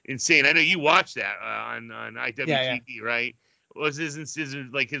was insane. I know you watched that on Yeah, yeah. IWTV, right? was his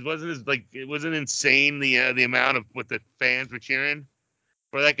like his wasn't his like it wasn't insane the amount of what the fans were cheering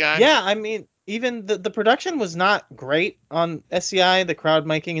for that guy. Yeah, I mean, even the production was not great on SCI. The crowd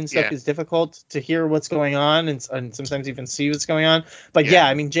miking and stuff Yeah, is difficult to hear what's going on and sometimes even see what's going on. But yeah, yeah,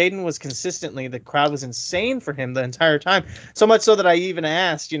 I mean, Jaden was consistently, the crowd was insane for him the entire time. So much so that I even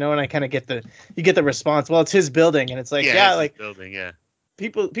asked, and I kind of you get the response, well, it's his building. And it's like, yeah. yeah, It's his like building. Yeah,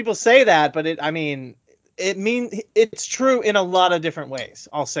 people say that, but I mean, it's true in a lot of different ways.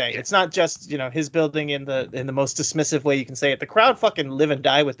 I'll say yeah. it's not just his building in the most dismissive way you can say it. The crowd fucking live and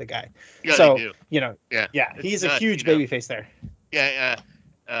die with the guy. Yeah, they So do. Yeah, yeah, it's he's a nuts. huge babyface there. Yeah,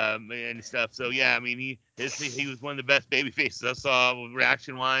 and stuff. So yeah, I mean, he was one of the best baby faces I saw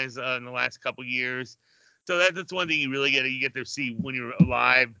reaction wise in the last couple years. So that's one thing you really get to see when you're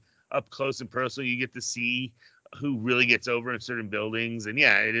alive, up close and personal. You get to see who really gets over in certain buildings, and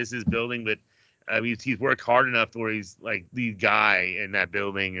yeah, it is his building, but I mean, he's worked hard enough where he's like the guy in that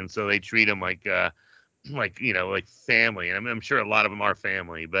building, and so they treat him like like family. And I'm sure a lot of them are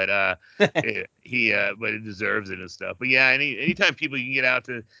family, but but it deserves it and stuff. But yeah, anytime people can get out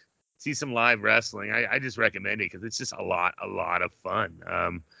to see some live wrestling, I just recommend it because it's just a lot of fun.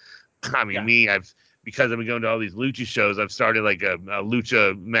 I mean, Yeah. because I've been going to all these lucha shows, I've started like a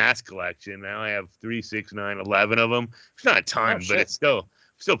lucha mask collection. Now I have 3, 6, 9, 11 of them. It's not a Oh ton, but shit. it's still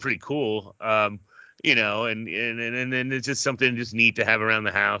pretty cool. And then it's just something just neat to have around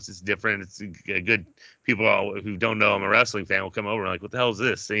the house. It's different. It's a good people who don't know I'm a wrestling fan will come over and like, what the hell is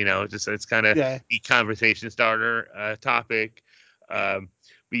this? It's kind of Yeah. a conversation starter topic. Um,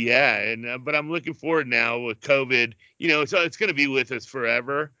 but yeah, but I'm looking forward now with COVID. So it's going to be with us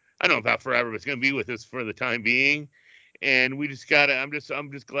forever. I don't know about forever, but it's going to be with us for the time being. And we just gotta. I'm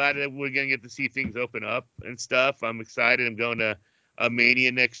just glad that we're gonna get to see things open up and stuff. I'm excited. I'm going to a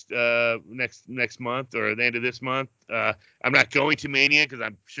Mania next month or the end of this month. I'm not going to Mania because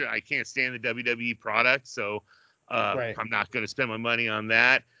I'm sure I can't stand the WWE product, so Right. I'm not going to spend my money on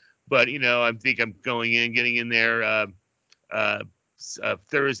that. But I think I'm getting in there uh,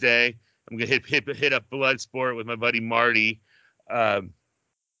 Thursday. I'm gonna hit up Bloodsport with my buddy Marty. Um,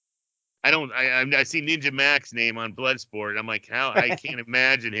 I don't. I see Ninja Mac's name on Bloodsport. I'm like, how I can't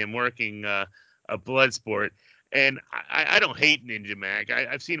imagine him working a Bloodsport. And I don't hate Ninja Mac.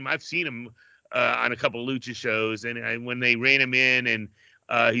 I've seen him. I've seen him on a couple lucha shows, and when they rein him in, and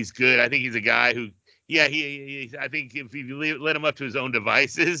he's good. I think he's a guy who, yeah, I think if you let him up to his own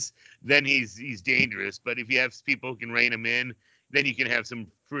devices, then he's dangerous. But if you have people who can rein him in, then you can have some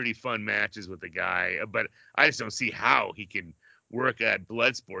pretty fun matches with the guy. But I just don't see how he can work at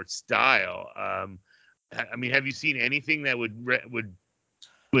Bloodsport style. I mean, have you seen anything that would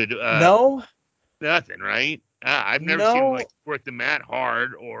No, nothing, right? I've never seen him like no. work the mat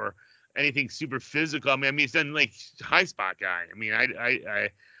hard or anything super physical. I mean, he's done like high spot guy. I mean, I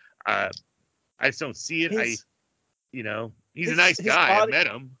just don't see it. His He's a nice his guy. I've body. met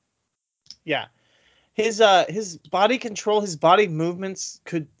him. Yeah. His body control, his body movements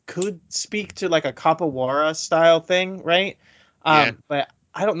could speak to like a Kapawara style thing, right? Yeah, But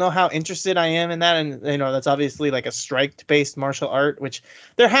I don't know how interested I am in that, and that's obviously like a strike based martial art, which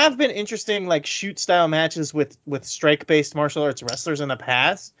there have been interesting like shoot style matches with strike based martial arts wrestlers in the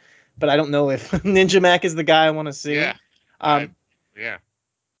past, but I don't know if Ninja Mac is the guy I want to yeah, see. I, Um, yeah.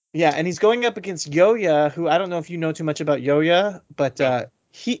 yeah, and he's going up against Yoya, who I don't know if you know too much about Yoya, but No,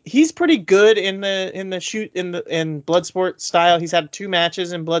 he's pretty good in the shoot in Bloodsport style. He's had two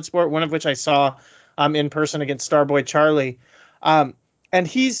matches in Bloodsport, one of which I saw in person against Starboy Charlie. Um, and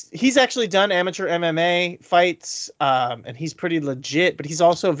he's actually done amateur MMA fights, and he's pretty legit, but he's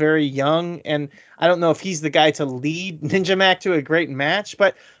also very young, and I don't know if he's the guy to lead Ninja Mac to a great match,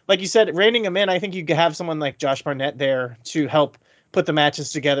 but like you said, reining him in, I think you could have someone like Josh Barnett there to help put the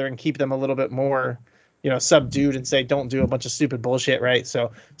matches together and keep them a little bit more, subdued and say don't do a bunch of stupid bullshit, right? So yeah.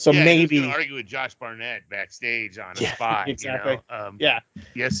 Who's gonna maybe, argue with Josh Barnett backstage on a yeah, spot? exactly, yeah,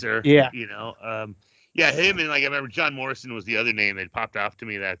 Yes, sir. yeah. Yeah, him and like I remember John Morrison was the other name that popped off to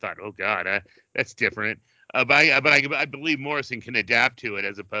me that I thought, oh god, that's different. But I believe Morrison can adapt to it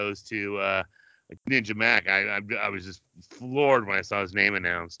as opposed to like Ninja Mac. I was just floored when I saw his name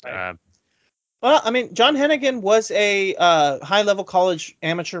announced. Right. Well, I mean, John Hennigan was a high level college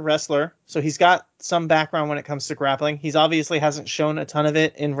amateur wrestler, so he's got some background when it comes to grappling. He's obviously hasn't shown a ton of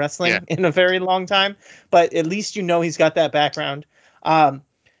it in Yeah, wrestling in a very long time, but at least he's got that background. Um,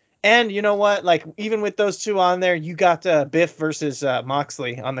 And you know what? Like even with those two on there, you got Biff versus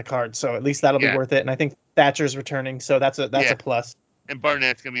Moxley on the card, so at least that'll be yeah, worth it. And I think Thatcher's returning, so that's yeah. a plus. And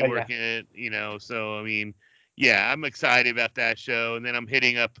Barnett's gonna be But yeah, working it, So I mean, yeah, I'm excited about that show, and then I'm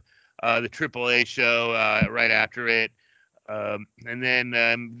hitting up the AAA show right after it. And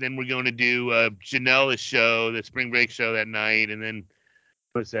then we're going to do Janela's show, the spring break show that night, and then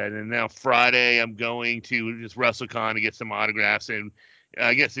what's that? And now Friday, I'm going to just WrestleCon to get some autographs. And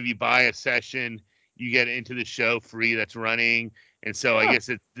I guess if you buy a session, you get into the show free that's running. And so I Huh. guess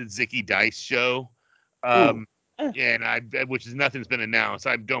it's the Zicky Dice show. Ooh. Um, Eh, and which is nothing's been announced.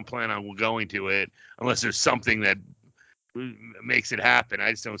 I don't plan on going to it unless there's something that makes it happen.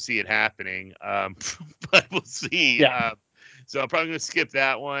 I just don't see it happening. But we'll see. yeah. So I'm probably going to skip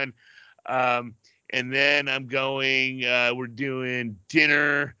that one. Um, and then I'm going. We're doing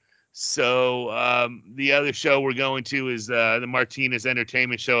dinner. So the other show we're going to is the Martinez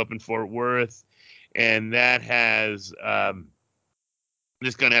Entertainment Show up in Fort Worth, and that has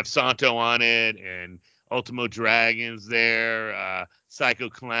just going to have Santo on it and Ultimo Dragons there, Psycho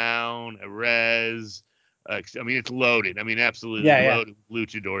Clown, Arez. I mean, it's loaded. I mean, absolutely Yeah. Yeah. loaded with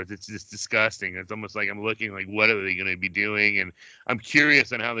luchadors. It's just disgusting. It's almost like I'm looking like, what are they going to be doing? And I'm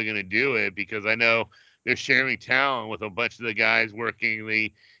curious on how they're going to do it because I know they're sharing talent with a bunch of the guys working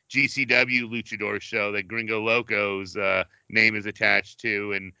the GCW luchador show that Gringo Loco's name is attached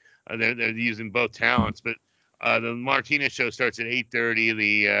to, and they're using both talents. But the Martinez show starts at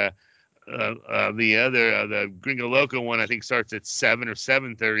 8:30. The other the Gringo Loco one I think starts at 7 or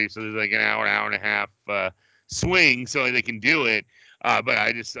 7:30, so there's like an hour and a half swing, so they can do it. But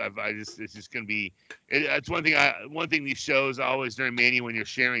I just it's just gonna be. It's one thing these shows always during Mania when you're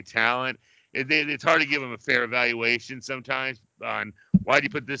sharing talent. It's hard to give them a fair evaluation sometimes on why do you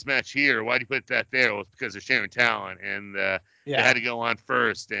put this match here, why do you put that there? Well, it's because they're sharing talent, and they had Yeah. to go on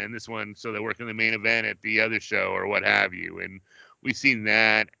first, and this one so they're working the main event at the other show or what have you, and we've seen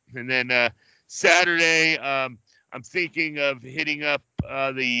that. And then Saturday, I'm thinking of hitting up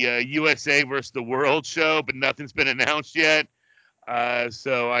the USA versus the World show, but nothing's been announced yet.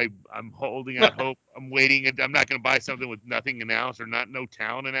 So I'm holding out hope. I'm waiting. I'm not going to buy something with nothing announced or no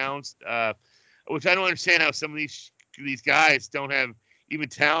talent announced, which I don't understand how some of these guys don't have even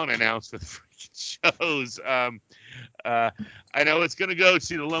talent announced for the freaking shows. Uh, I know it's going to go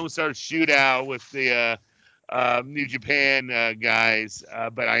to the Lone Star Shootout with the New Japan guys,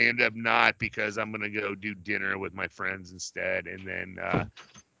 but I end up not because I'm gonna go do dinner with my friends instead, and then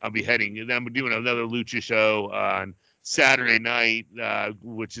I'll be heading. And then I'm doing another lucha show on Saturday night,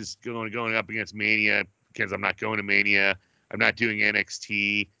 which is going up against Mania because I'm not going to Mania. I'm not doing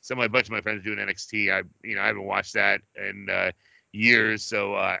NXT. A bunch of my friends are doing NXT. I haven't watched that in years,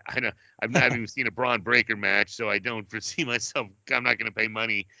 so I know I've not even seen a Braun Breaker match, so I don't foresee myself. I'm not going to pay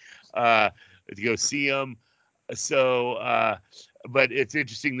money to go see them. So, but it's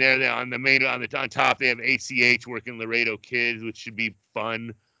interesting there on the main on top they have ACH working Laredo Kids, which should be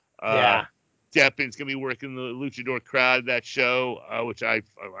fun. Uh, Yeah. Deppin's gonna be working the Luchador crowd that show, which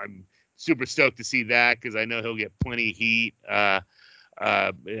I'm super stoked to see that because I know he'll get plenty of heat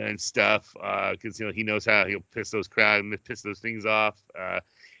and stuff because he knows how he'll piss those crowd and piss those things off.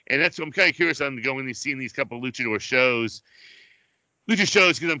 And that's what I'm kind of curious on seeing these couple of Luchador shows Lucha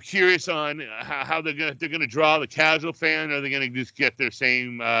shows because I'm curious on how they're gonna draw the casual fan, or are they gonna just get their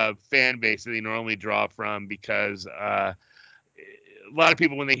same fan base that they normally draw from? Because a lot of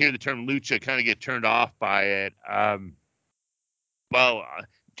people when they hear the term lucha kind of get turned off by it. Well,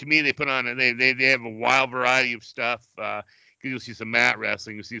 to me they put on they have a wild variety of stuff. You'll see some mat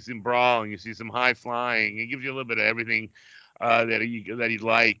wrestling, you'll see some brawling, you see some high flying. It gives you a little bit of everything that you'd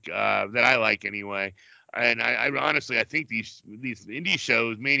like that I like anyway. And I honestly I think these indie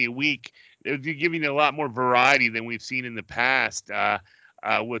shows, Mania Week, they're giving a lot more variety than we've seen in the past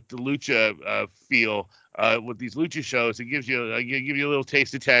with the lucha feel. With these lucha shows, it gives you a little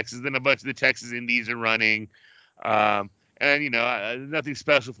taste of Texas. Then a bunch of the Texas indies are running, and nothing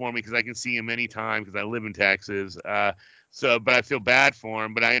special for me because I can see him anytime because I live in Texas. But I feel bad for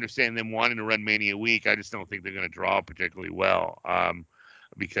him. But I understand them wanting to run Mania Week. I just don't think they're going to draw particularly well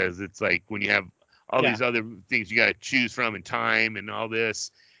because it's like when you have all Yeah. these other things you got to choose from and time and all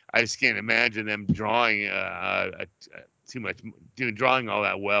this. I just can't imagine them drawing too much, drawing all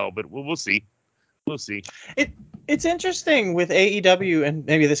that well. But we'll see. We'll see. It it's interesting with AEW, and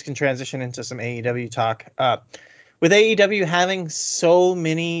maybe this can transition into some AEW talk. With AEW having so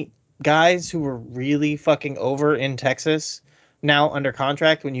many guys who were really fucking over in Texas now under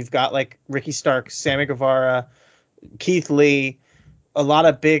contract, when you've got like Ricky Starks, Sammy Guevara, Keith Lee, a lot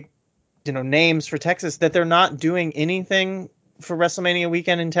of big, names for Texas, that they're not doing anything for WrestleMania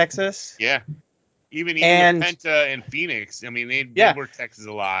weekend in Texas. Yeah. Even with And Penta and Phoenix, I mean they yeah, work Texas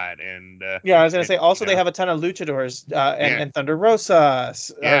a lot, and yeah, I was gonna and say also they have a ton of luchadors, yeah, and Thunder Rosa,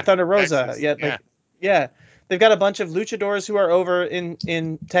 yeah, Thunder Rosa, Texas, yeah, yeah, like yeah, They've got a bunch of luchadors who are over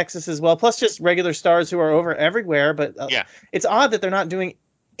in Texas as well, plus just regular stars who are over everywhere. But Yeah. it's odd that they're not doing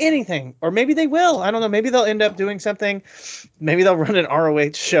anything, or maybe they will. I don't know. Maybe they'll end up doing something. Maybe they'll run an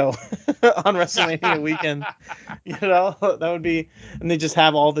ROH show on WrestleMania weekend. That would be, and they just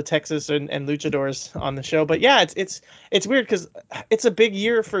have all the Texas and luchadors on the show. But yeah, it's weird because it's a big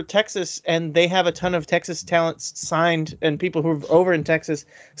year for Texas, and they have a ton of Texas talents signed and people who are over in Texas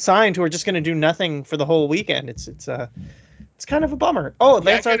signed who are just going to do nothing for the whole weekend. It's kind of a bummer. Oh,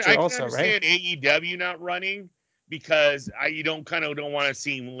 Yeah, Lance Archer I can also, right? understand AEW not running because you don't want to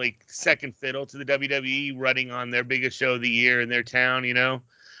seem like second fiddle to the WWE running on their biggest show of the year in their town,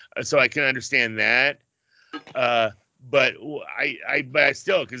 So I can understand that. But but I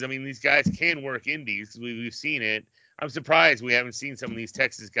still, because I mean, these guys can work indies. We've seen it. I'm surprised we haven't seen some of these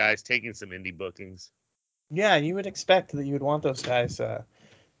Texas guys taking some indie bookings. Yeah, you would expect that you would want those guys.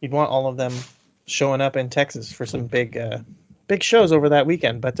 You'd want all of them showing up in Texas for some big shows over that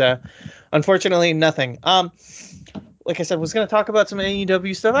weekend. But unfortunately, nothing. Like I said, was going to talk about some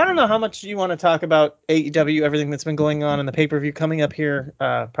AEW stuff. I don't know how much you want to talk about AEW, everything that's been going on in the pay-per-view coming up here.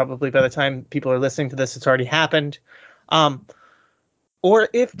 Probably by the time people are listening to this, it's already happened. Um, or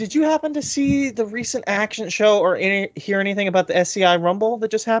if did you happen to see the recent action show or hear anything about the SCI Rumble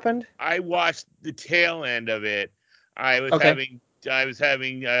that just happened? I watched the tail end of it. I was Okay. having I was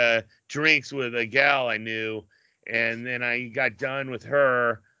having drinks with a gal I knew, and then I got done with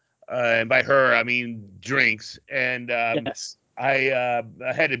her, and by her I mean drinks, and Yes. I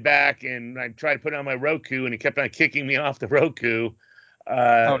headed back and I tried to put it on my Roku, and it kept on kicking me off the Roku.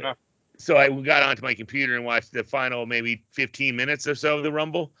 Uh, Oh no. so I got onto my computer and watched the final maybe 15 minutes or so of the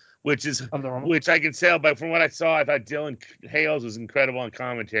Rumble, which is Of the Rumble. which I can tell. But from what I saw, I thought Dylan Hales was incredible on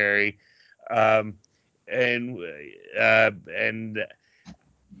commentary, um, and and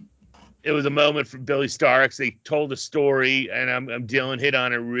it was a moment for Billy Starks. They told a story, and I'm Dylan hit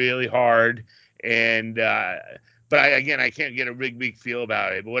on it really hard, and but I can't get a big feel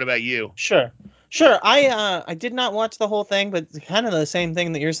about it. But what about you? Sure. Sure. I did not watch the whole thing, but kind of the same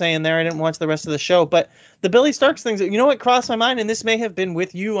thing that you're saying there. I didn't watch the rest of the show, but the Billy Starks things, you know what crossed my mind, and this may have been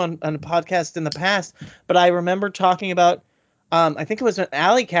with you on a podcast in the past, but I remember talking about I think it was when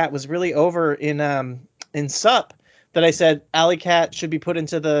Alley Cat was really over in SUP that I said Alley Cat should be put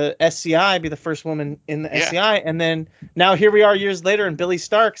into the SCI, be the first woman in the Yeah, SCI, and then now here we are years later in Billy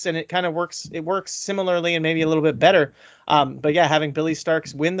Starks, and it works similarly and maybe a little bit better. But yeah, having Billy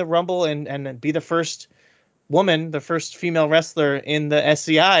Starks win the Rumble and be the first woman, the first female wrestler in the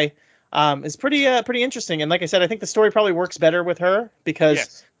SCI, is pretty interesting. And like I said, I think the story probably works better with her because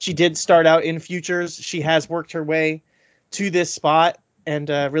yes. she did start out in Futures. She has worked her way to this spot and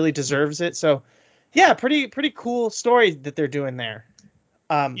really deserves it. So yeah, pretty cool story that they're doing there.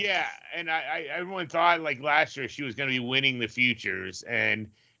 Um, Yeah, and everyone thought like last year she was going to be winning the futures, and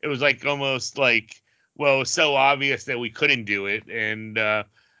it was like almost like, well, it was so obvious that we couldn't do it, and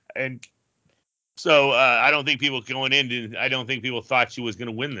so I don't think people going into I don't think people thought she was going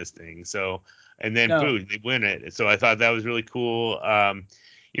to win this thing. So and then no. boom, they win it. So I thought that was really cool.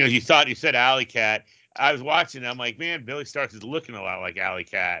 You said Alley Cat. I was watching. I'm like, man, Billy Starks is looking a lot like Alley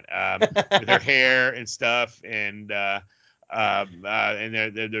Cat, with her hair and stuff, and their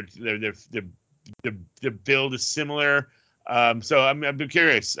build is similar. So I'm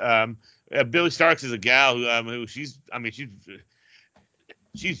curious. Billy Starks is a gal who she's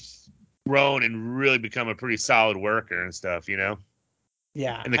grown and really become a pretty solid worker and stuff. Yeah,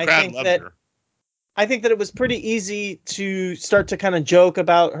 And the crowd loves her. I think that it was pretty easy to start to kind of joke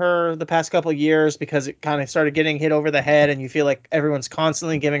about her the past couple of years because it kind of started getting hit over the head, and you feel like everyone's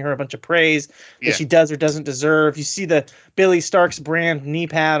constantly giving her a bunch of praise that Yeah, she does or doesn't deserve. You see the Billy Starks brand knee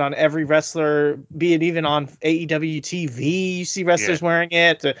pad on every wrestler, be it even on AEW TV. You see yeah, wrestlers wearing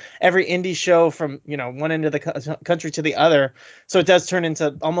it. Every indie show from one end of the country to the other. So it does turn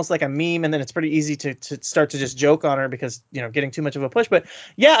into almost like a meme, and then it's pretty easy to start to just joke on her because getting too much of a push. But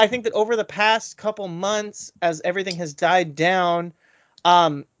yeah, I think that over the past couple months, as everything has died down,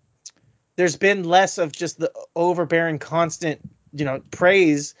 um, there's been less of just the overbearing, constant,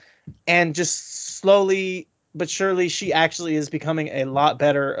 praise, and just slowly but surely, she actually is becoming a lot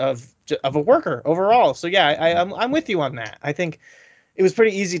better of a worker overall. So yeah, I'm with you on that. I think it was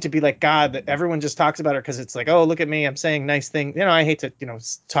pretty easy to be like, God, that everyone just talks about her because it's like, oh, look at me, I'm saying nice things. I hate to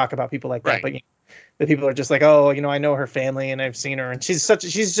talk about people like that, right. but the people are just like, oh, I know her family and I've seen her and she's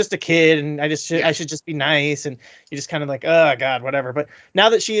just a kid and I Yeah, should just be nice, and you just kind of like, oh God, whatever. But now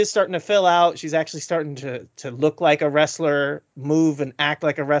that she is starting to fill out, she's actually starting to look like a wrestler, move and act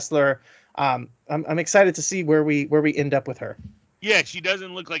like a wrestler. I'm excited to see where we end up with her. yeah. She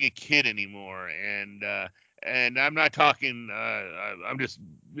doesn't look like a kid anymore, and I'm not talking. I'm just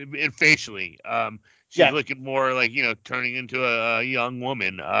facially. She's Yeah, looking more like turning into a young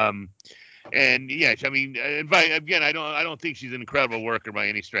woman. And yeah, I mean, again, I don't think she's an incredible worker by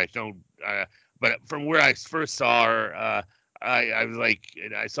any stretch. Don't. But from where I first saw her, I was like,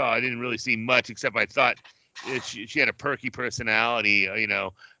 I didn't really see much except I thought she had a perky personality,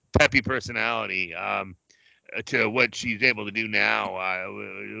 peppy personality. To what she's able to do now,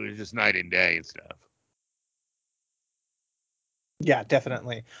 it was just night and day and stuff. yeah,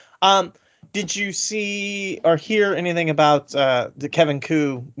 definitely. Um, did you see or hear anything about the Kevin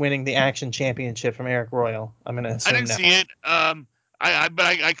Koo winning the Action Championship from Eric Royal? I'm gonna I assume didn't no. see it.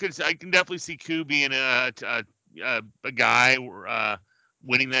 I can definitely see Koo being a guy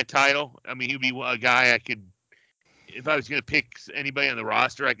winning that title. I mean, he'd be a guy I could, if I was going to pick anybody on the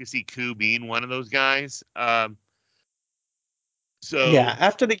roster, I could see Koo being one of those guys. Yeah, So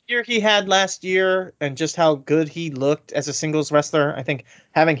after the year he had last year and just how good he looked as a singles wrestler, I think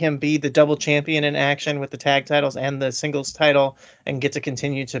having him be the double champion in action with the tag titles and the singles title and get to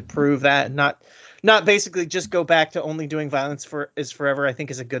continue to prove that and not basically just go back to only doing violence for is forever, I think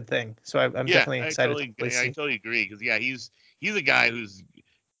is a good thing. So I'm yeah, definitely excited to really I see. totally agree because yeah, he's a guy who's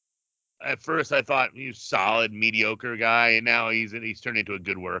at first I thought he was solid, mediocre guy, and now he's turned into a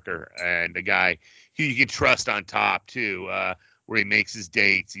good worker and a guy who you can trust on top too, where he makes his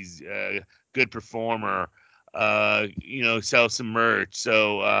dates. He's a good performer. Sells some merch.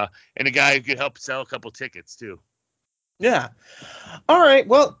 So and a guy who could help sell a couple tickets too. Yeah. All right.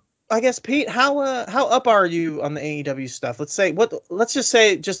 Well, I guess Pete, how up are you on the AEW stuff? Let's just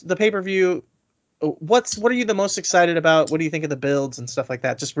say just the pay-per-view. What are you the most excited about? What do you think of the builds and stuff like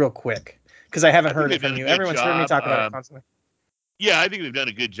that? Just real quick, because I haven't I think heard it they've from done a you. good Everyone's heard me job. talk about it constantly. Yeah, I think they've done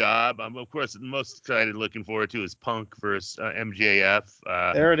a good job. Of course, the most excited looking forward to is Punk versus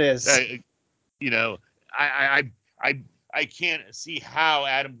MJF. There it is. That, you know, I, I I I can't see how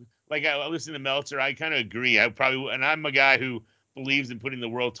Adam. Like I listen to Meltzer, I kind of agree. I probably, and I'm a guy who believes in putting the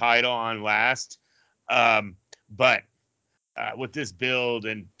world title on last. But with this build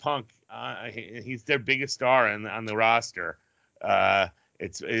and Punk, he's their biggest star on the roster. Uh,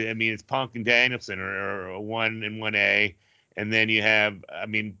 I mean, it's Punk and Danielson are one and one A, and then you have, I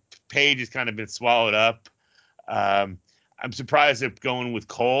mean, Page has kind of been swallowed up. Um, I'm surprised they're going with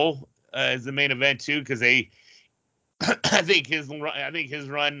Cole as the main event too, because I think his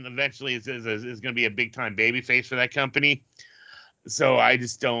run eventually is going to be a big time baby face for that company. So I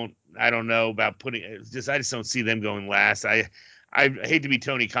don't know about putting it's just I just don't see them going last. I hate to be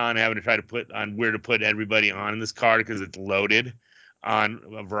Tony Khan having to try to put on where to put everybody on in this card because it's loaded on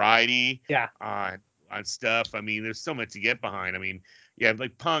a variety Yeah. on stuff. I mean, there's so much to get behind. I mean, yeah,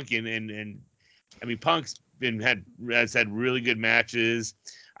 like Punk and I mean, Punk's has had really good matches.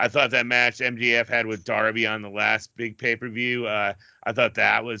 I thought that match MJF had with Darby on the last big pay per view. I thought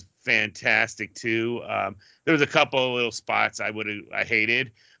that was fantastic too. There was a couple of little spots I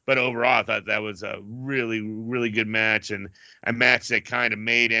hated, but overall I thought that was a really good match and a match that kind of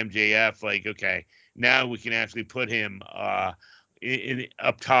made MJF like okay, now we can actually put him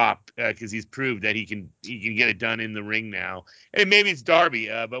up top because he's proved that he can get it done in the ring now. And maybe it's Darby,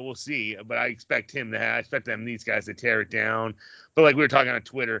 but we'll see. But I expect these guys to tear it down. But like we were talking on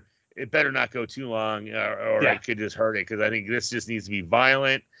Twitter, it better not go too long, or Yeah. it could just hurt it because I think this just needs to be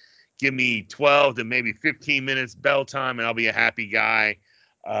violent. Give me 12 to maybe 15 minutes bell time, and I'll be a happy guy.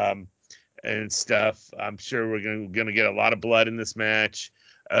 Um, and stuff. I'm sure we're gonna get a lot of blood in this match.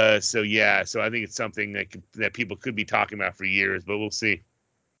 So yeah, so I think it's something that people could be talking about for years, but we'll see.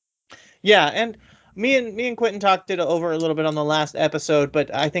 Yeah, and me and Quentin talked it over a little bit on the last episode,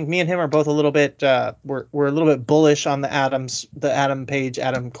 but I think me and him are both a little bit we're a little bit bullish on the Adam Page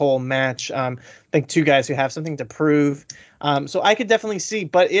Adam Cole match. I think two guys who have something to prove. So I could definitely see,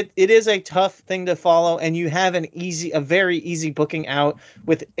 but it is a tough thing to follow, and you have a very easy booking out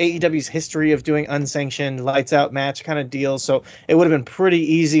with AEW's history of doing unsanctioned lights out match kind of deals. So it would have been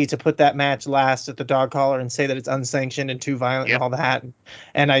pretty easy to put that match last at the dog collar and say that it's unsanctioned and too violent and Yep. all that.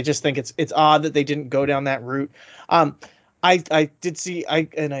 And I just think it's odd that they didn't go down that route. Um, I did see I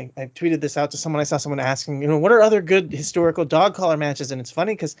tweeted this out to someone. I saw someone asking, what are other good historical dog collar matches? And it's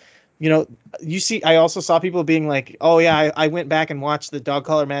funny because, you see, I also saw people being like, oh yeah, I went back and watched the dog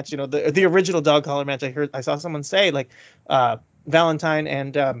collar match. The original dog collar match. I saw someone say like, Valentine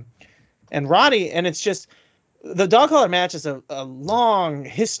and Roddy, and it's just the dog collar match is a long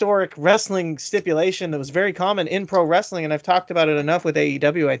historic wrestling stipulation that was very common in pro wrestling, and I've talked about it enough with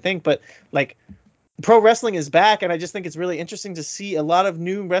AEW, I think, but like pro wrestling is back, and I just think it's really interesting to see a lot of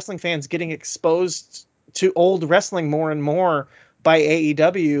new wrestling fans getting exposed to old wrestling more and more by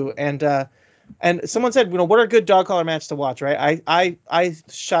AEW, and And someone said, what are good dog collar matches to watch, right? I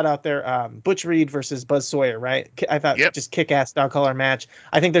shot out there Butch Reed versus Buzz Sawyer, right? I thought Yep. just kick ass dog collar match.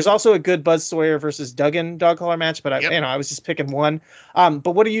 I think there's also a good Buzz Sawyer versus Duggan dog collar match, but Yep. I was just picking one.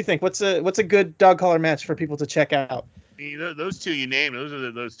 But what do you think? What's a good dog collar match for people to check out? Those two you named,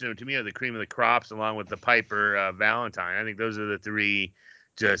 those two to me are the cream of the crops, along with the Piper Valentine. I think those are the three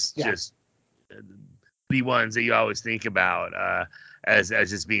Yeah. just the ones that you always think about as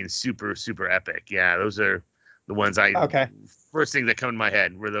just being super super epic. Yeah, those are the ones I Okay. first things that come to my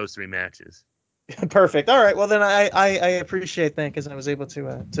head were those three matches. Perfect. All right. Well, then I appreciate that because I was able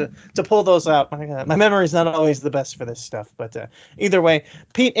to pull those out. My memory's not always the best for this stuff, but either way,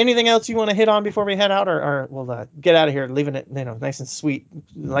 Pete, anything else you want to hit on before we head out, or we'll get out of here, leaving it nice and sweet,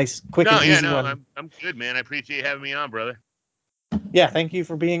 nice, quick and No, yeah, easy no, one. I'm good, man. I appreciate you having me on, brother. Yeah, thank you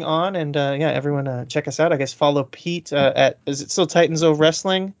for being on, and yeah, everyone check us out. I guess follow Pete at is it still Titans of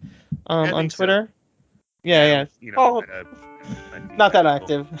Wrestling Yeah, I on think so. Twitter? Yeah, Yeah, I yeah. don't, Follow I'm too not that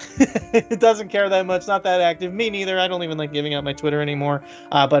technical. active. It doesn't care that much. Not that active. Me neither. I don't even like giving out my Twitter anymore.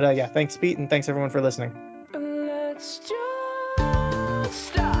 But yeah, thanks, Pete, and thanks everyone for listening. Let's just